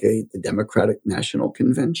 like the Democratic National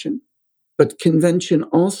Convention. But convention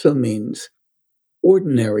also means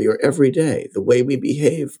ordinary or everyday, the way we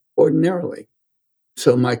behave ordinarily.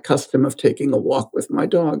 So my custom of taking a walk with my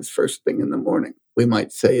dogs first thing in the morning, we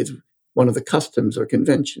might say, is one of the customs or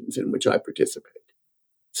conventions in which I participate.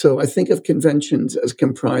 So I think of conventions as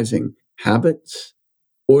comprising habits,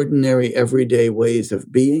 ordinary everyday ways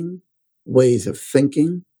of being, ways of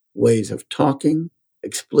thinking, ways of talking,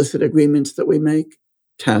 explicit agreements that we make,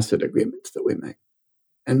 tacit agreements that we make.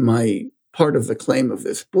 And my part of the claim of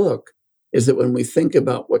this book is that when we think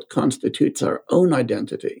about what constitutes our own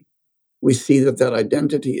identity, we see that that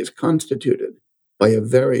identity is constituted by a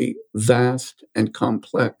very vast and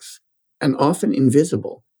complex and often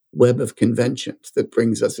invisible web of conventions that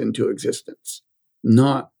brings us into existence,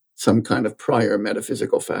 not some kind of prior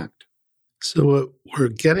metaphysical fact. So what we're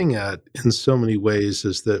getting at in so many ways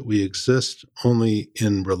is that we exist only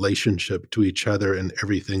in relationship to each other and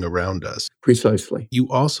everything around us. Precisely. You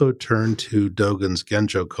also turn to Dogen's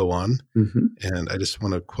Genjo Koan, Mm-hmm. and I just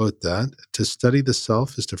want to quote that. To study the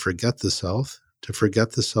self is to forget the self. To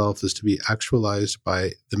forget the self is to be actualized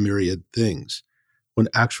by the myriad things. When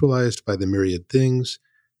actualized by the myriad things,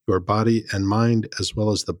 your body and mind, as well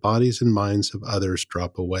as the bodies and minds of others,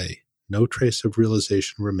 drop away. No trace of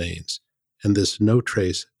realization remains. And this no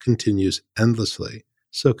trace continues endlessly.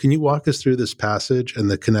 So can you walk us through this passage and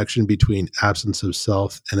the connection between absence of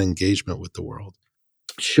self and engagement with the world?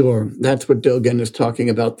 Sure. That's what Dogen is talking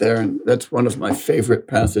about there. And that's one of my favorite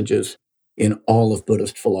passages in all of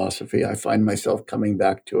Buddhist philosophy. I find myself coming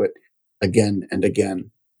back to it again and again.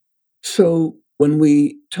 So when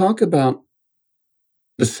we talk about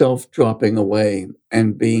the self dropping away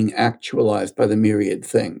and being actualized by the myriad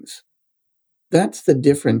things, that's the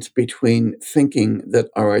difference between thinking that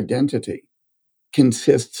our identity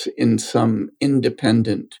consists in some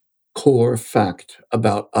independent core fact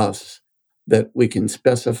about us that we can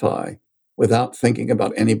specify without thinking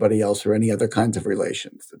about anybody else or any other kinds of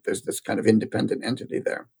relations, that there's this kind of independent entity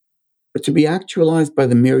there. But to be actualized by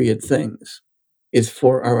the myriad things is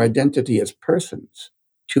for our identity as persons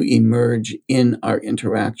to emerge in our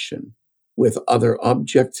interaction with other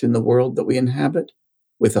objects in the world that we inhabit,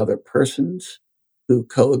 with other persons who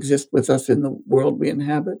coexist with us in the world we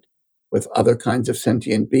inhabit, with other kinds of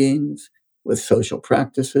sentient beings, with social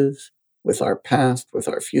practices, with our past, with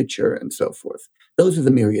our future, and so forth. Those are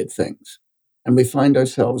the myriad things. And we find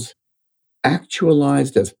ourselves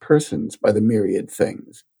actualized as persons by the myriad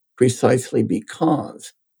things, precisely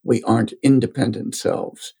because we aren't independent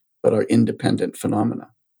selves, but are independent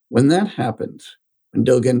phenomena. When that happens, when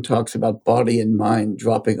Dogen talks about body and mind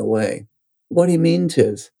dropping away, what he means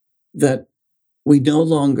is that we no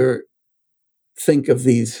longer think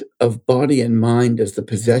of body and mind as the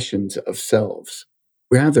possessions of selves.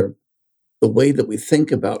 Rather, the way that we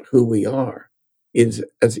think about who we are is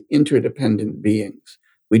as interdependent beings.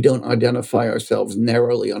 We don't identify ourselves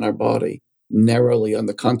narrowly on our body, narrowly on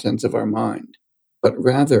the contents of our mind, but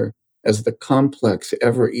rather as the complex,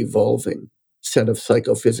 ever-evolving set of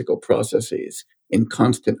psychophysical processes in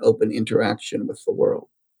constant open interaction with the world.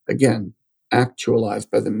 Again,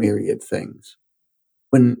 actualized by the myriad things.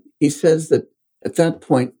 When he says that at that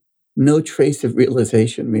point, no trace of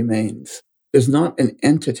realization remains, there's not an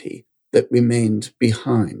entity that remains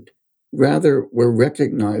behind. Rather, we're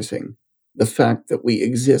recognizing the fact that we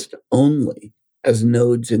exist only as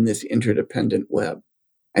nodes in this interdependent web.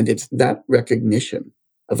 And it's that recognition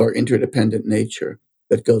of our interdependent nature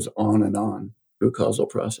that goes on and on through causal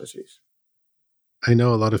processes. I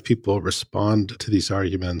know a lot of people respond to these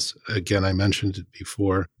arguments. Again, I mentioned it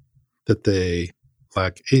before, that they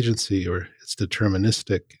lack agency or it's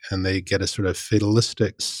deterministic and they get a sort of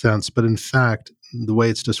fatalistic sense. But in fact, the way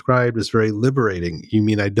it's described is very liberating. You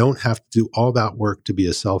mean I don't have to do all that work to be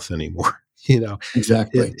a self anymore?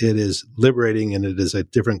 Exactly. It is liberating, and it is a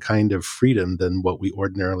different kind of freedom than what we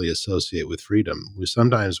ordinarily associate with freedom.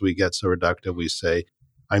 Sometimes we get so reductive, we say,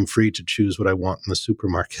 I'm free to choose what I want in the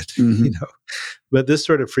supermarket, Mm-hmm. But this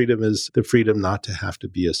sort of freedom is the freedom not to have to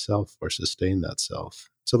be a self or sustain that self.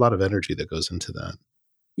 It's a lot of energy that goes into that.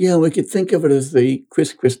 Yeah, we could think of it as the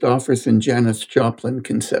Chris Christopherson, Janis Joplin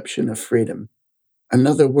conception of freedom.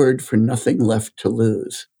 Another word for nothing left to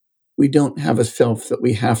lose. We don't have a self that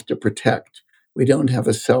we have to protect. We don't have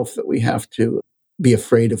a self that we have to be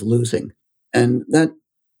afraid of losing. And that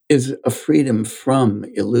is a freedom from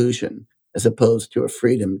illusion as opposed to a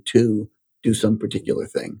freedom to do some particular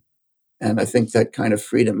thing. And I think that kind of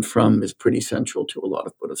freedom from is pretty central to a lot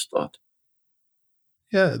of Buddhist thought.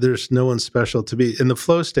 Yeah, there's no one special to be. And the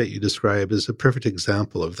flow state you describe is a perfect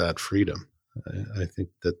example of that freedom. I think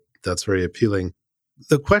that that's very appealing.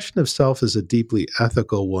 The question of self is a deeply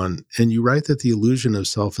ethical one, and you write that the illusion of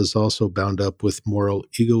self is also bound up with moral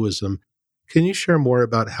egoism. Can you share more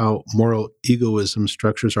about how moral egoism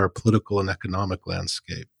structures our political and economic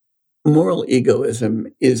landscape? Moral egoism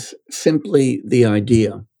is simply the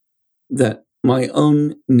idea that my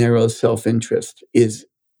own narrow self-interest is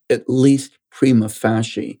at least prima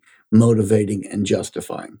facie motivating and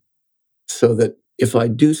justifying. So that if I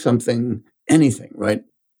do something, anything, right?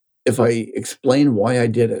 If I explain why I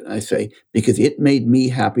did it, and I say, because it made me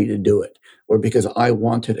happy to do it, or because I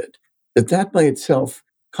wanted it, that by itself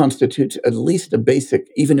constitutes at least a basic,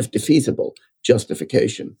 even if defeasible,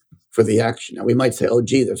 justification for the action. Now, we might say, oh,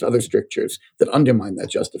 gee, there's other strictures that undermine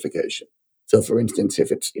that justification. So, for instance,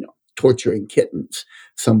 if it's, torturing kittens,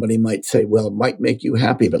 somebody might say, well, it might make you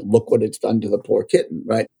happy, but look what it's done to the poor kitten,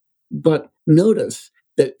 right? But notice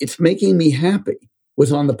that it's making me happy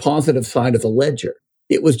was on the positive side of the ledger.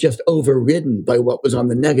 It was just overridden by what was on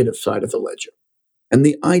the negative side of the ledger. And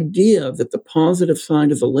the idea that the positive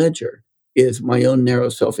side of the ledger is my own narrow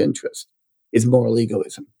self-interest is moral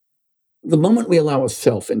egoism. The moment we allow a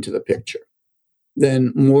self into the picture,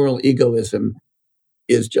 then moral egoism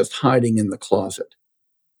is just hiding in the closet.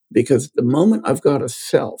 Because the moment I've got a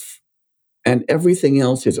self and everything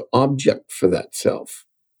else is object for that self,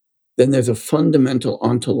 then there's a fundamental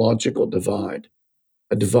ontological divide,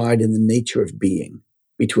 a divide in the nature of being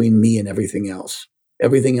between me and everything else.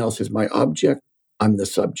 Everything else is my object. I'm the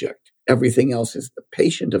subject. Everything else is the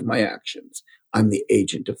patient of my actions. I'm the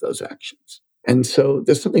agent of those actions. And so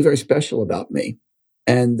there's something very special about me.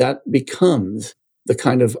 And that becomes the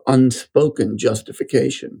kind of unspoken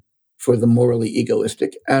justification for the morally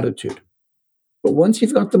egoistic attitude. But once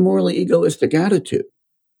you've got the morally egoistic attitude,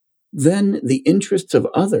 then the interests of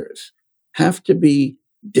others have to be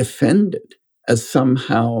defended as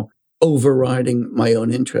somehow overriding my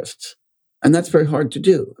own interests. And that's very hard to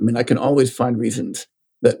do. I mean, I can always find reasons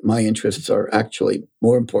that my interests are actually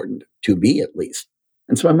more important to me, at least.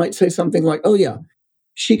 And so I might say something like, oh, yeah,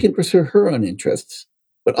 she can pursue her own interests,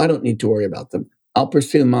 but I don't need to worry about them. I'll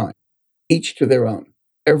pursue mine, each to their own,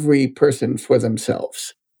 every person for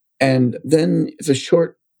themselves. And then it's a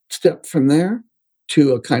short step from there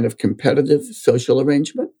to a kind of competitive social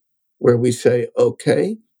arrangement where we say,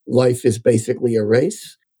 okay, life is basically a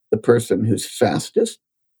race. The person who's fastest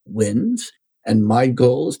wins. And my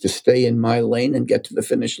goal is to stay in my lane and get to the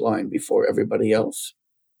finish line before everybody else.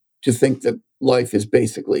 To think that life is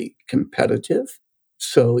basically competitive.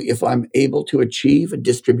 So if I'm able to achieve a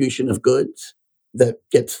distribution of goods that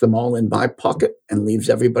gets them all in my pocket and leaves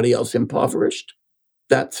everybody else impoverished,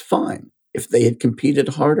 that's fine. If they had competed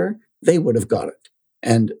harder, they would have got it.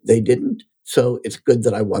 And they didn't. So it's good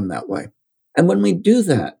that I won that way. And when we do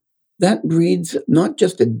that, that breeds not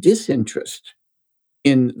just a disinterest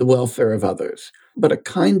in the welfare of others, but a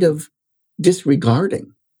kind of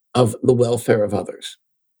disregarding of the welfare of others.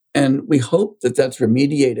 And we hope that that's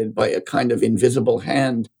remediated by a kind of invisible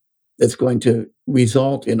hand that's going to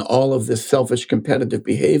result in all of this selfish competitive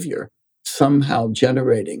behavior somehow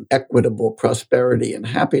generating equitable prosperity and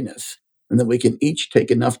happiness, and that we can each take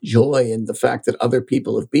enough joy in the fact that other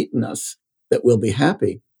people have beaten us, that we'll be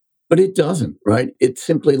happy. But it doesn't, right? It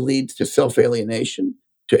simply leads to self-alienation,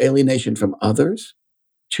 to alienation from others,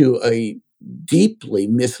 to a deeply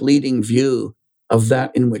misleading view of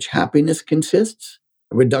that in which happiness consists,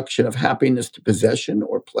 a reduction of happiness to possession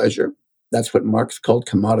or pleasure. That's what Marx called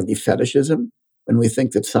commodity fetishism, when we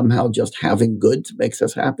think that somehow just having goods makes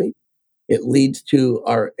us happy. It leads to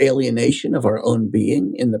our alienation of our own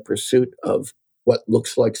being in the pursuit of what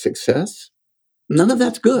looks like success. None of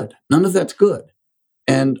that's good. None of that's good.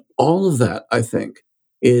 And all of that, I think,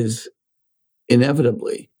 is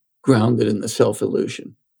inevitably grounded in the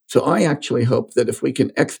self-illusion. So I actually hope that if we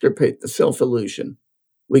can extirpate the self-illusion,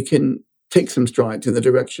 we can take some strides in the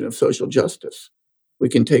direction of social justice. We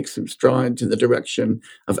can take some strides in the direction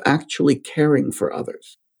of actually caring for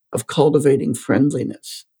others, of cultivating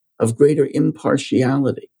friendliness, of greater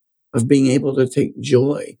impartiality, of being able to take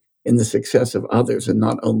joy in the success of others and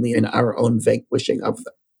not only in our own vanquishing of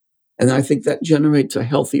them. And I think that generates a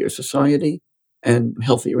healthier society and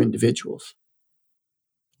healthier individuals.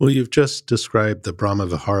 Well, you've just described the Brahma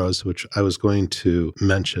Viharas, which I was going to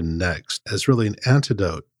mention next, as really an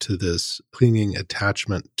antidote to this clinging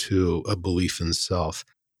attachment to a belief in self.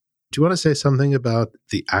 Do you want to say something about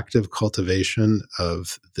the active cultivation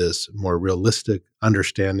of this more realistic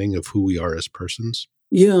understanding of who we are as persons?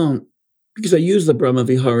 Yeah, because I use the Brahma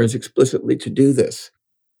Viharas explicitly to do this.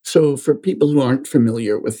 So for people who aren't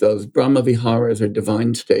familiar with those, Brahma Viharas or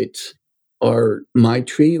divine states are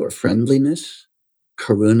Maitri or friendliness,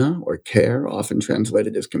 Karuna or care, often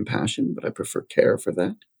translated as compassion, but I prefer care for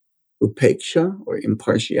that, Upeksha or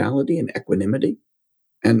impartiality and equanimity,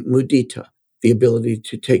 and Mudita, the ability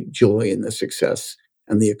to take joy in the success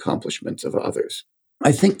and the accomplishments of others.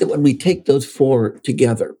 I think that when we take those four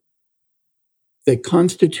together, they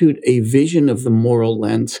constitute a vision of the moral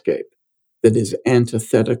landscape that is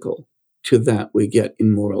antithetical to that we get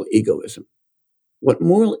in moral egoism. What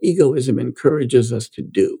moral egoism encourages us to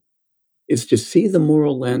do is to see the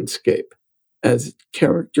moral landscape as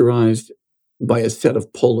characterized by a set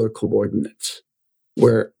of polar coordinates,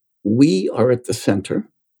 where we are at the center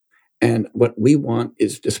and what we want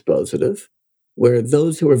is dispositive, where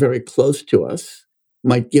those who are very close to us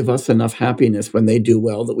might give us enough happiness when they do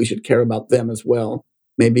well that we should care about them as well.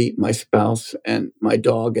 Maybe my spouse and my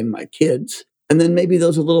dog and my kids. And then maybe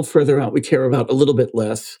those a little further out we care about a little bit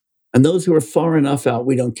less. And those who are far enough out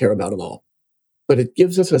we don't care about at all. But it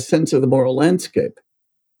gives us a sense of the moral landscape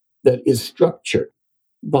that is structured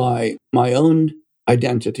by my own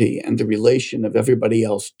identity and the relation of everybody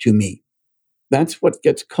else to me. That's what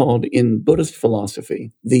gets called in Buddhist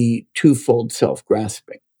philosophy the twofold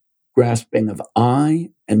self-grasping, grasping of I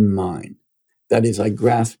and mine. That is, I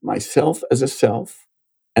grasp myself as a self,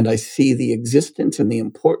 and I see the existence and the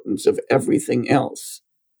importance of everything else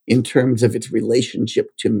in terms of its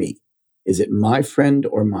relationship to me. Is it my friend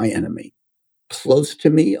or my enemy? Close to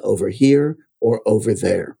me over here or over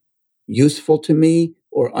there? Useful to me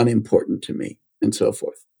or unimportant to me? And so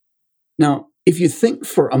forth. Now, if you think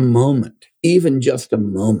for a moment, even just a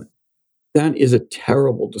moment, that is a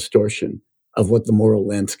terrible distortion of what the moral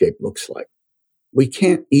landscape looks like. We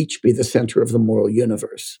can't each be the center of the moral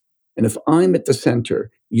universe. And if I'm at the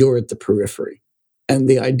center, you're at the periphery. And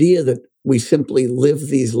the idea that we simply live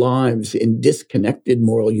these lives in disconnected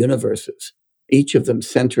moral universes, each of them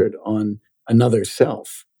centered on another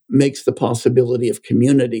self, makes the possibility of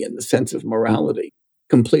community and the sense of morality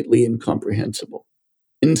completely incomprehensible.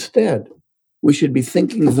 Instead, we should be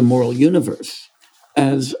thinking of the moral universe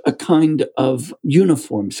as a kind of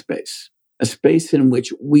uniform space, a space in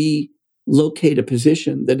which we locate a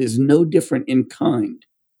position that is no different in kind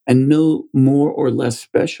and no more or less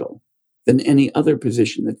special than any other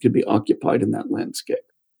position that could be occupied in that landscape.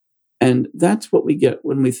 And that's what we get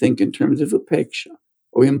when we think in terms of upeksha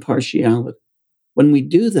or impartiality. When we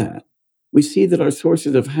do that, we see that our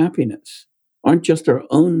sources of happiness aren't just our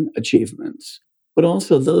own achievements, but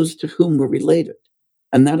also those to whom we're related.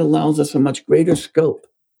 And that allows us a much greater scope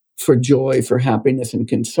for joy, for happiness and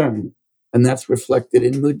concern. And that's reflected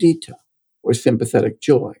in mudita, or sympathetic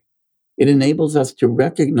joy. It enables us to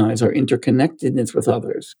recognize our interconnectedness with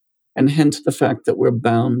others, and hence the fact that we're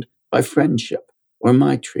bound by friendship or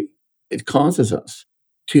maitri. It causes us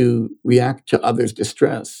to react to others'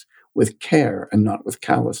 distress with care and not with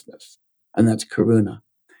callousness. And that's karuna.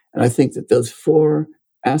 And I think that those four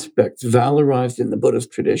aspects valorized in the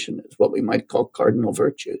Buddhist tradition is what we might call cardinal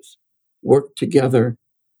virtues, work together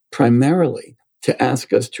primarily to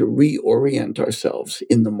ask us to reorient ourselves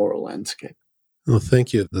in the moral landscape. Well,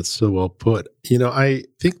 thank you. That's so well put. I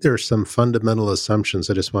think there are some fundamental assumptions.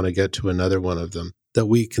 I just want to get to another one of them that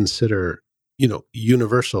we consider,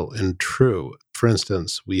 universal and true For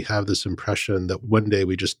instance, we have this impression that one day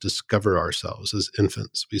we just discover ourselves as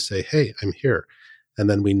infants. We say, hey, I'm here. And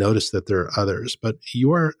then we notice that there are others. But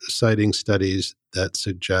you are citing studies that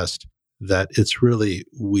suggest that it's really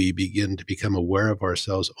we begin to become aware of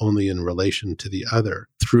ourselves only in relation to the other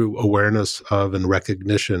through awareness of and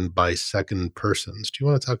recognition by second persons. Do you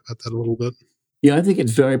want to talk about that a little bit? Yeah, I think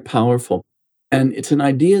it's very powerful. And it's an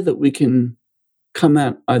idea that we can come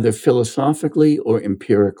at either philosophically or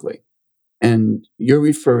empirically. And you're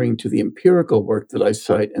referring to the empirical work that I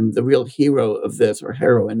cite. And the real hero of this, or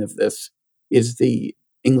heroine of this, is the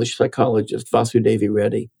English psychologist Vasudevi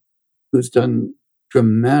Reddy, who's done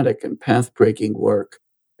dramatic and path-breaking work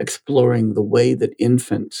exploring the way that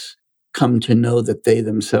infants come to know that they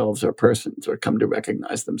themselves are persons or come to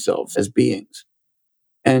recognize themselves as beings.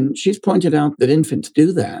 And she's pointed out that infants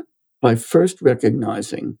do that by first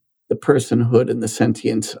recognizing the personhood and the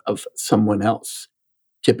sentience of someone else,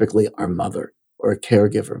 typically our mother or a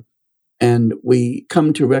caregiver. And we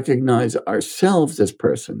come to recognize ourselves as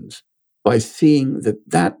persons by seeing that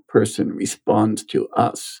that person responds to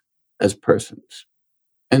us as persons.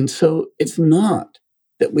 And so it's not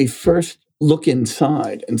that we first look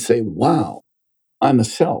inside and say, wow, I'm a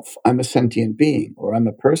self, I'm a sentient being, or I'm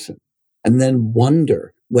a person, and then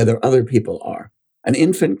wonder whether other people are. An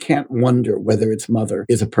infant can't wonder whether its mother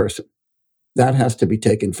is a person. That has to be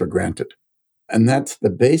taken for granted. And that's the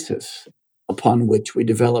basis upon which we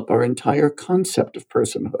develop our entire concept of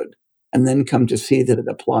personhood, and then come to see that it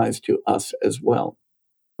applies to us as well.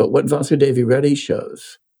 But what Vasudevi Reddy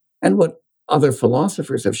shows, and what other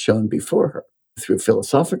philosophers have shown before her through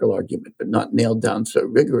philosophical argument, but not nailed down so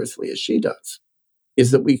rigorously as she does,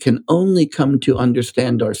 is that we can only come to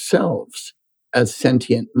understand ourselves as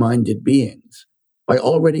sentient-minded beings by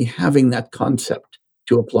already having that concept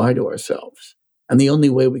to apply to ourselves. And the only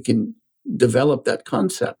way we can develop that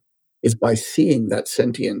concept is by seeing that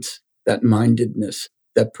sentience, that mindedness,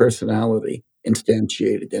 that personality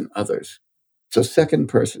instantiated in others. So second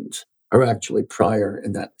persons are actually prior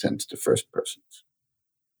in that sense to first persons.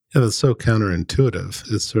 Yeah, that's so counterintuitive.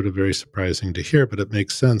 It's sort of very surprising to hear, but it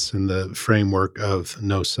makes sense in the framework of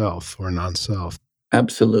no self or non-self.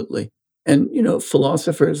 Absolutely. And,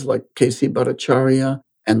 philosophers like K.C. Bhattacharya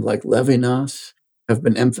and like Levinas have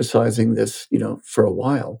been emphasizing this, for a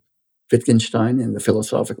while. Wittgenstein in the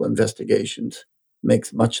Philosophical Investigations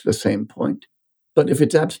makes much the same point. But if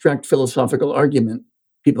it's abstract philosophical argument,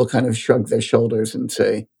 people kind of shrug their shoulders and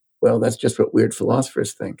say, well, that's just what weird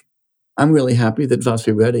philosophers think. I'm really happy that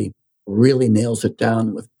Vasu Reddy really nails it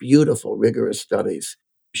down with beautiful, rigorous studies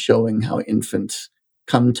showing how infants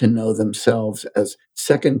come to know themselves as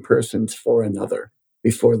second persons for another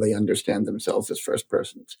before they understand themselves as first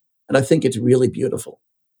persons. And I think it's really beautiful.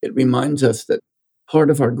 It reminds us that part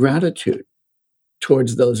of our gratitude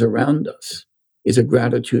towards those around us is a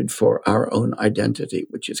gratitude for our own identity,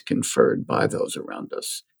 which is conferred by those around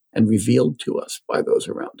us and revealed to us by those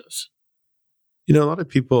around us. A lot of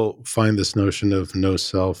people find this notion of no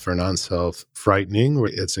self or non-self frightening,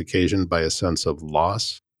 where it's occasioned by a sense of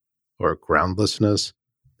loss or groundlessness.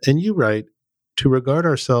 And you write, to regard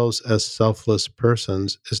ourselves as selfless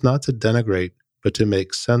persons is not to denigrate, but to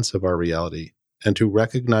make sense of our reality, and to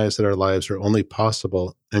recognize that our lives are only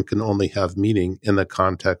possible and can only have meaning in the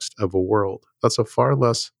context of a world. That's a far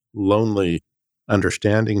less lonely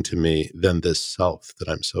understanding to me than this self that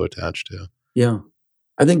I'm so attached to. Yeah,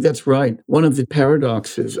 I think that's right. One of the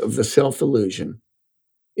paradoxes of the self-illusion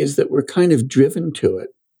is that we're kind of driven to it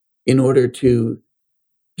in order to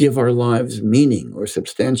give our lives meaning or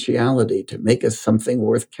substantiality, to make us something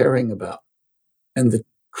worth caring about. And the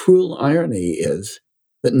cruel irony is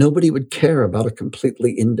that nobody would care about a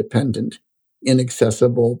completely independent,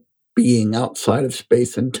 inaccessible being outside of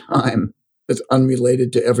space and time that's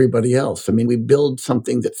unrelated to everybody else. I mean, we build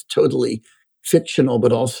something that's totally fictional,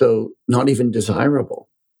 but also not even desirable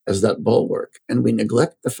as that bulwark. And we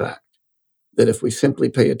neglect the fact that if we simply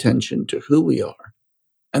pay attention to who we are,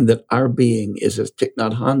 and that our being is, as Thich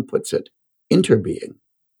Nhat Hanh puts it, interbeing,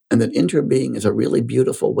 and that interbeing is a really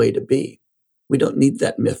beautiful way to be. We don't need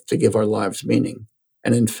that myth to give our lives meaning.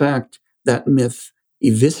 And in fact, that myth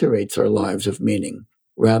eviscerates our lives of meaning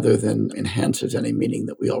rather than enhances any meaning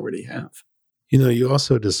that we already have. You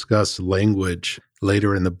also discuss language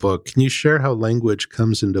later in the book. Can you share how language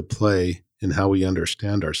comes into play in how we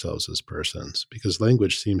understand ourselves as persons? Because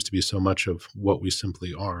language seems to be so much of what we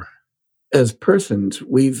simply are. As persons,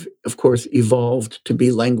 we've, of course, evolved to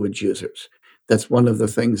be language users. That's one of the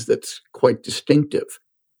things that's quite distinctive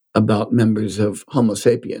about members of Homo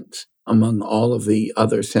sapiens among all of the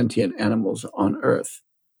other sentient animals on Earth.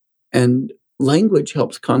 And language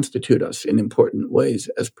helps constitute us in important ways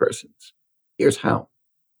as persons. Here's how.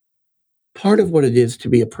 Part of what it is to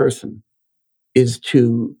be a person is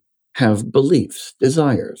to have beliefs,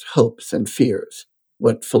 desires, hopes, and fears,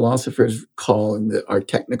 what philosophers call in our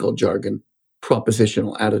technical jargon,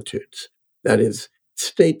 propositional attitudes. That is,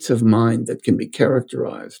 states of mind that can be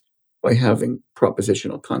characterized by having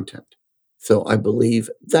propositional content. So I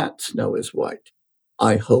believe that snow is white.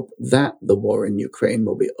 I hope that the war in Ukraine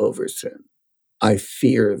will be over soon. I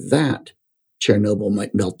fear that Chernobyl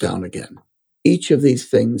might melt down again. Each of these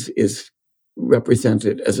things is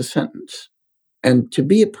represented as a sentence. And to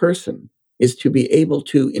be a person is to be able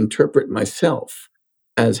to interpret myself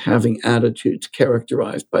as having attitudes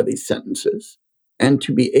characterized by these sentences, and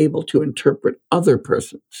to be able to interpret other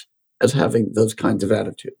persons as having those kinds of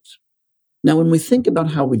attitudes. Now, when we think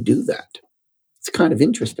about how we do that, it's kind of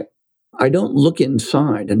interesting. I don't look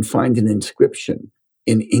inside and find an inscription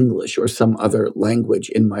in English or some other language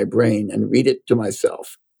in my brain and read it to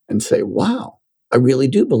myself and say, wow, I really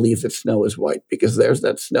do believe that snow is white because there's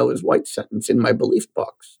that snow is white sentence in my belief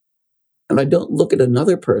box. And I don't look at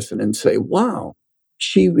another person and say, wow,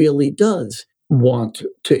 she really does want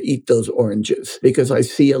to eat those oranges because I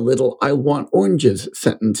see a little I want oranges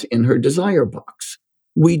sentence in her desire box.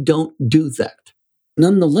 We don't do that.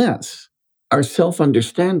 Nonetheless, our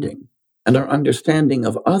self-understanding and our understanding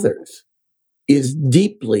of others is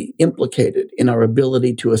deeply implicated in our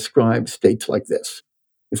ability to ascribe states like this.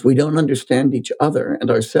 If we don't understand each other and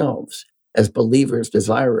ourselves as believers,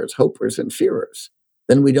 desirers, hopers, and fearers,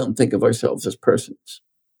 then we don't think of ourselves as persons.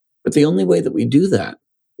 But the only way that we do that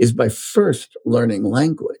is by first learning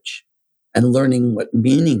language and learning what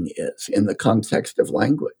meaning is in the context of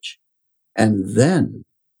language, and then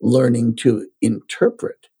learning to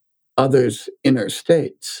interpret others' inner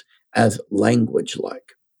states as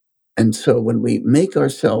language-like. And so when we make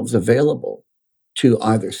ourselves available to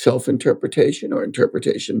either self-interpretation or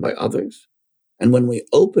interpretation by others, and when we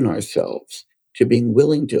open ourselves to being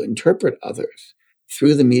willing to interpret others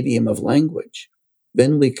through the medium of language,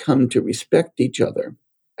 then we come to respect each other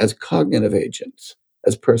as cognitive agents,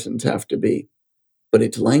 as persons have to be. But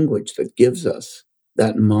it's language that gives us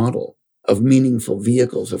that model of meaningful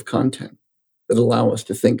vehicles of content that allow us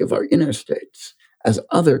to think of our inner states as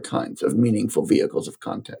other kinds of meaningful vehicles of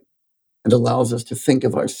content, and allows us to think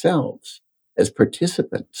of ourselves as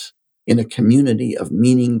participants in a community of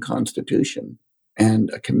meaning constitution and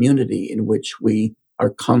a community in which we are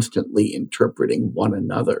constantly interpreting one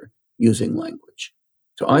another using language.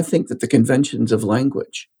 So I think that the conventions of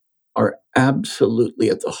language are absolutely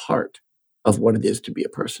at the heart of what it is to be a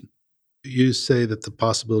person. You say that the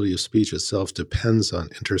possibility of speech itself depends on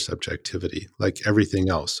intersubjectivity, like everything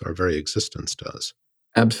else, our very existence does.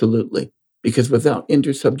 Absolutely. Because without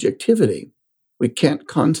intersubjectivity, we can't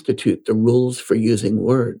constitute the rules for using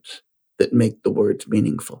words that make the words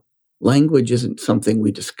meaningful. Language isn't something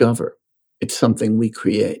we discover. It's something we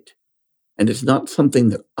create. And it's not something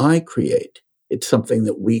that I create. It's something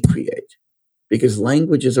that we create. Because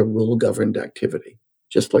language is a rule-governed activity,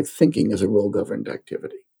 just like thinking is a rule-governed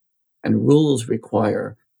activity. And rules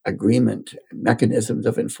require agreement and mechanisms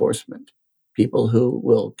of enforcement. People who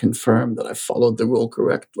will confirm that I followed the rule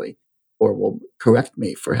correctly or will correct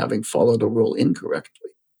me for having followed a rule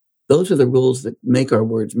incorrectly. Those are the rules that make our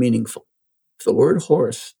words meaningful. If the word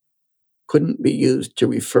horse couldn't be used to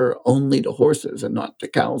refer only to horses and not to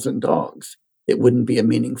cows and dogs, it wouldn't be a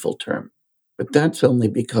meaningful term. But that's only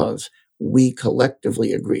because we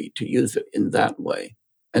collectively agree to use it in that way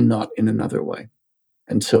and not in another way.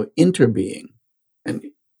 And so interbeing and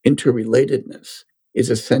interrelatedness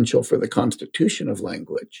is essential for the constitution of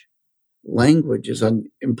language. Language is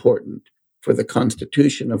important for the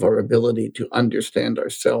constitution of our ability to understand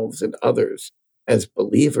ourselves and others as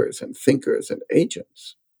believers and thinkers and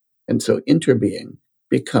agents. And so interbeing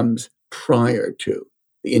becomes prior to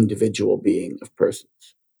the individual being of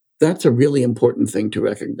persons. That's a really important thing to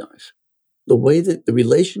recognize. The way that the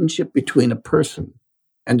relationship between a person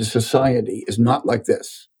and a society is not like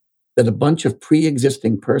this, that a bunch of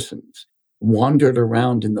pre-existing persons wandered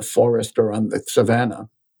around in the forest or on the savannah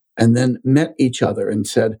and then met each other and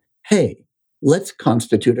said, hey, let's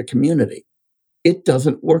constitute a community. It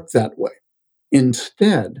doesn't work that way.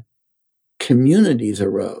 Instead, communities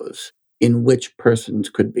arose in which persons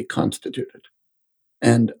could be constituted.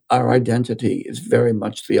 And our identity is very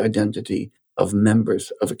much the identity of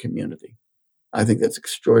members of a community. I think that's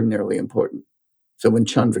extraordinarily important. So when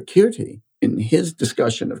Chandrakirti, in his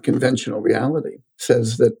discussion of conventional reality,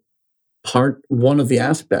 says that one of the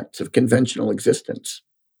aspects of conventional existence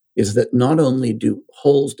is that not only do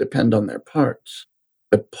wholes depend on their parts,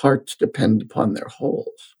 but parts depend upon their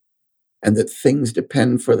wholes, and that things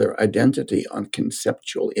depend for their identity on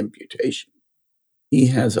conceptual imputation. He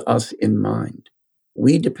has us in mind.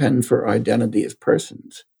 We depend for our identity as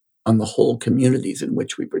persons on the whole communities in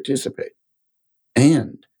which we participate.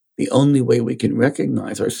 And the only way we can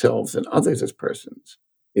recognize ourselves and others as persons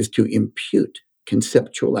is to impute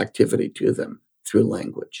conceptual activity to them through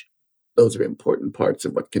language. Those are important parts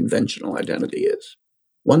of what conventional identity is.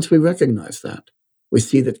 Once we recognize that, we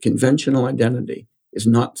see that conventional identity is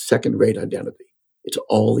not second-rate identity. It's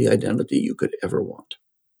all the identity you could ever want.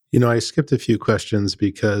 I skipped a few questions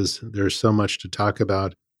because there's so much to talk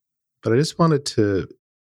about, but I just wanted to,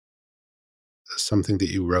 something that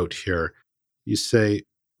you wrote here. You say,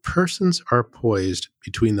 persons are poised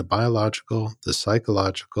between the biological, the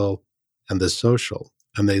psychological, and the social,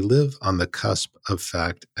 and they live on the cusp of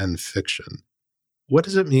fact and fiction. What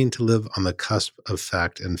does it mean to live on the cusp of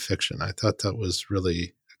fact and fiction? I thought that was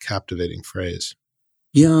really a captivating phrase.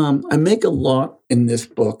 Yeah, I make a lot in this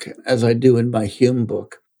book, as I do in my Hume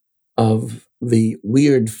book, of the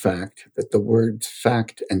weird fact that the words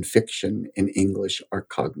fact and fiction in English are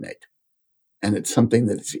cognate. And it's something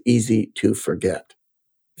that's easy to forget.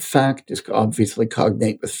 Fact is obviously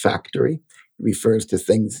cognate with factory. It refers to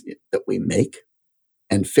things that we make.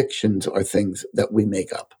 And fictions are things that we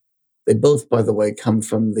make up. They both, by the way, come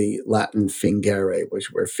from the Latin fingere,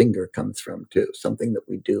 where finger comes from too, something that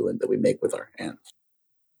we do and that we make with our hands.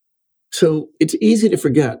 So it's easy to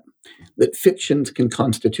forget that fictions can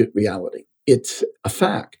constitute reality. It's a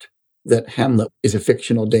fact that Hamlet is a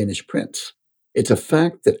fictional Danish prince. It's a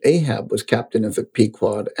fact that Ahab was captain of the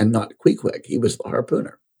Pequod and not Queequeg. He was the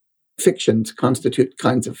harpooner. Fictions constitute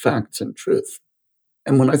kinds of facts and truth.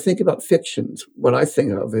 And when I think about fictions, what I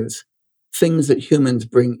think of is things that humans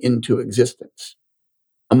bring into existence.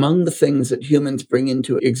 Among the things that humans bring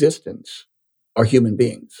into existence are human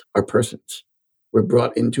beings, are persons. We're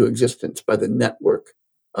brought into existence by the network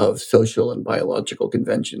of social and biological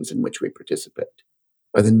conventions in which we participate,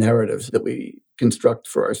 by the narratives that we construct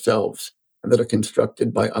for ourselves and that are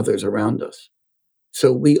constructed by others around us.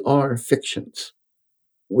 So we are fictions.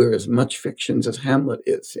 We're as much fictions as Hamlet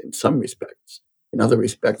is in some respects. In other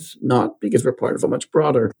respects, not, because we're part of a much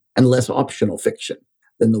broader and less optional fiction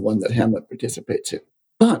than the one that Hamlet participates in.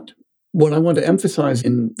 But what I want to emphasize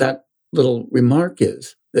in that little remark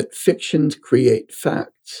is that fictions create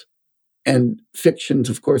facts. And fictions,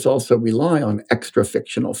 of course, also rely on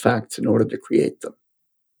extra-fictional facts in order to create them.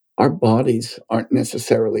 Our bodies aren't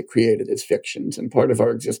necessarily created as fictions, and part of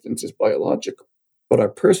our existence is biological. But our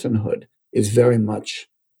personhood is very much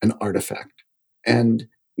an artifact. And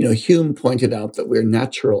Hume pointed out that we're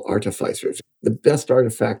natural artificers. The best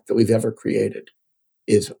artifact that we've ever created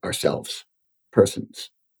is ourselves, persons.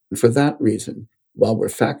 And for that reason, while we're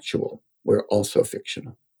factual, we're also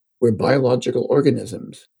fictional. We're biological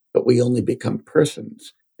organisms, but we only become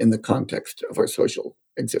persons in the context of our social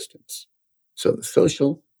existence. So the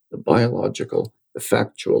social, the biological, the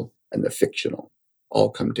factual, and the fictional all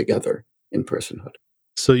come together in personhood.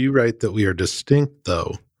 So you write that we are distinct,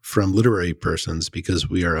 though, from literary persons because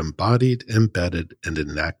we are embodied, embedded, and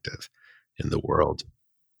inactive in the world.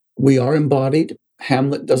 We are embodied.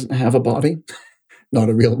 Hamlet doesn't have a body, not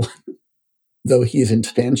a real one, though he is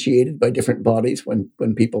instantiated by different bodies when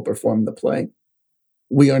people perform the play.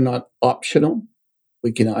 We are not optional.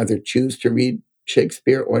 We can either choose to read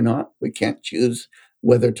Shakespeare or not. We can't choose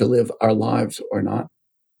whether to live our lives or not.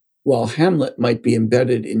 While Hamlet might be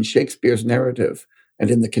embedded in Shakespeare's narrative and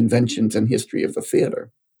in the conventions and history of the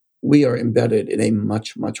theater, we are embedded in a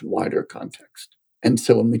much, much wider context. And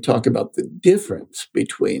so when we talk about the difference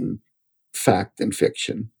between fact and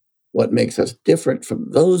fiction, what makes us different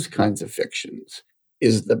from those kinds of fictions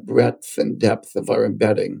is the breadth and depth of our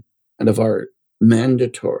embedding and of our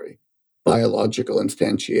mandatory biological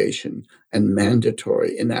instantiation and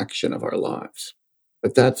mandatory inaction of our lives.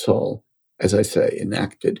 But that's all, as I say,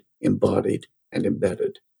 enacted, embodied, and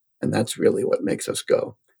embedded. And that's really what makes us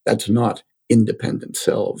go. That's not independent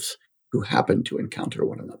selves who happen to encounter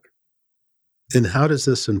one another. And how does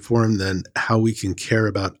this inform, then, how we can care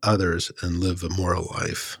about others and live a moral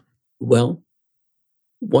life? Well,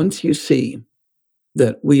 once you see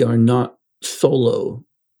that we are not solo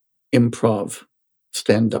improv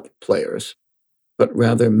stand-up players, but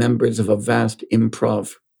rather members of a vast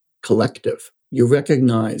improv collective, you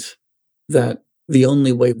recognize that the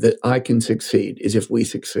only way that I can succeed is if we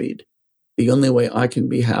succeed. The only way I can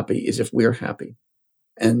be happy is if we're happy.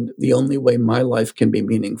 And the only way my life can be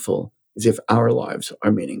meaningful is if our lives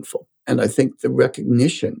are meaningful. And I think the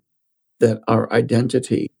recognition that our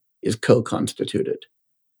identity is co-constituted,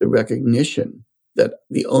 the recognition that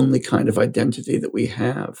the only kind of identity that we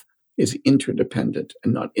have is interdependent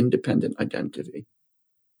and not independent identity,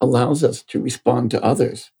 allows us to respond to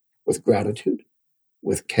others with gratitude,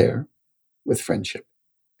 with care, with friendship.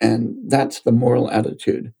 And that's the moral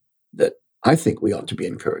attitude that I think we ought to be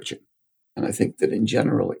encouraging. And I think that in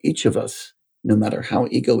general, each of us, no matter how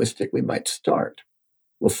egoistic we might start,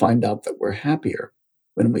 will find out that we're happier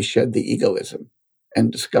when we shed the egoism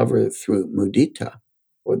and discover through mudita,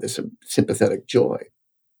 or this sympathetic joy,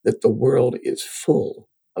 that the world is full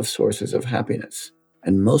of sources of happiness,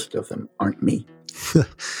 and most of them aren't me.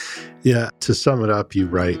 Yeah, to sum it up, you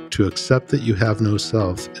write, to accept that you have no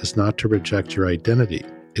self is not to reject your identity.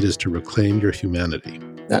 It is to reclaim your humanity.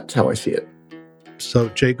 That's how I see it. So,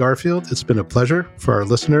 Jay Garfield, it's been a pleasure. For our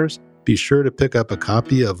listeners, be sure to pick up a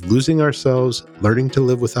copy of Losing Ourselves, Learning to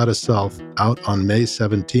Live Without a Self, out on May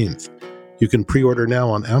 17th. You can pre-order now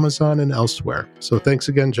on Amazon and elsewhere. So thanks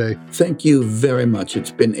again, Jay. Thank you very much. It's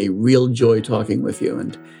been a real joy talking with you,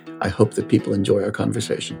 and I hope that people enjoy our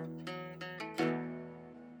conversation.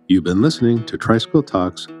 You've been listening to Tricycle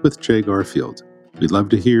Talks with Jay Garfield. We'd love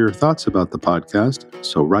to hear your thoughts about the podcast,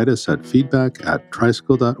 so write us at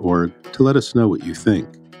feedback@tricycle.org to let us know what you think.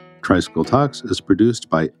 Tricycle Talks is produced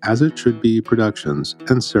by As It Should Be Productions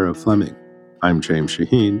and Sarah Fleming. I'm James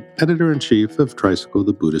Shaheen, Editor-in-Chief of Tricycle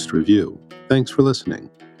the Buddhist Review. Thanks for listening.